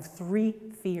beings have 3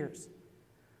 fears.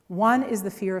 One is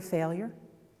the fear of failure,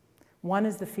 one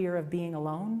is the fear of being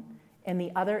alone, and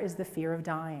the other is the fear of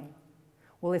dying.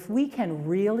 Well, if we can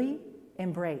really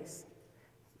embrace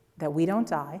that we don't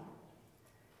die,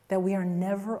 that we are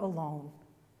never alone,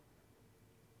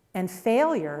 and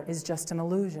failure is just an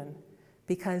illusion,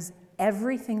 because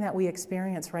everything that we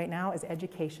experience right now is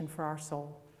education for our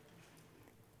soul.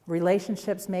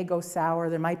 Relationships may go sour,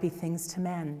 there might be things to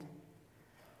mend.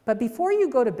 But before you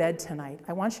go to bed tonight,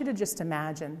 I want you to just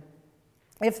imagine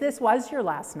if this was your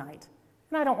last night,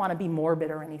 and I don't want to be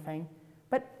morbid or anything,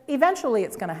 but eventually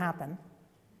it's going to happen.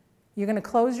 You're going to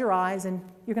close your eyes and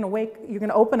you're going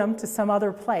to open them to some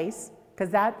other place, because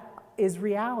that is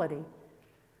reality.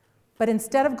 But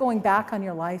instead of going back on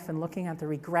your life and looking at the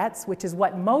regrets, which is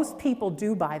what most people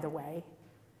do, by the way,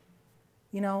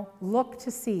 look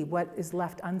to see what is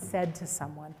left unsaid to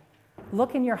someone.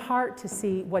 Look in your heart to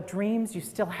see what dreams you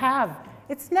still have.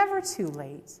 It's never too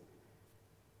late.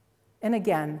 And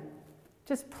again,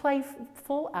 just play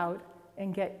full out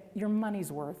and get your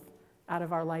money's worth out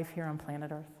of our life here on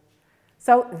planet Earth.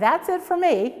 So that's it for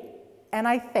me, and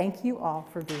I thank you all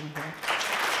for being here.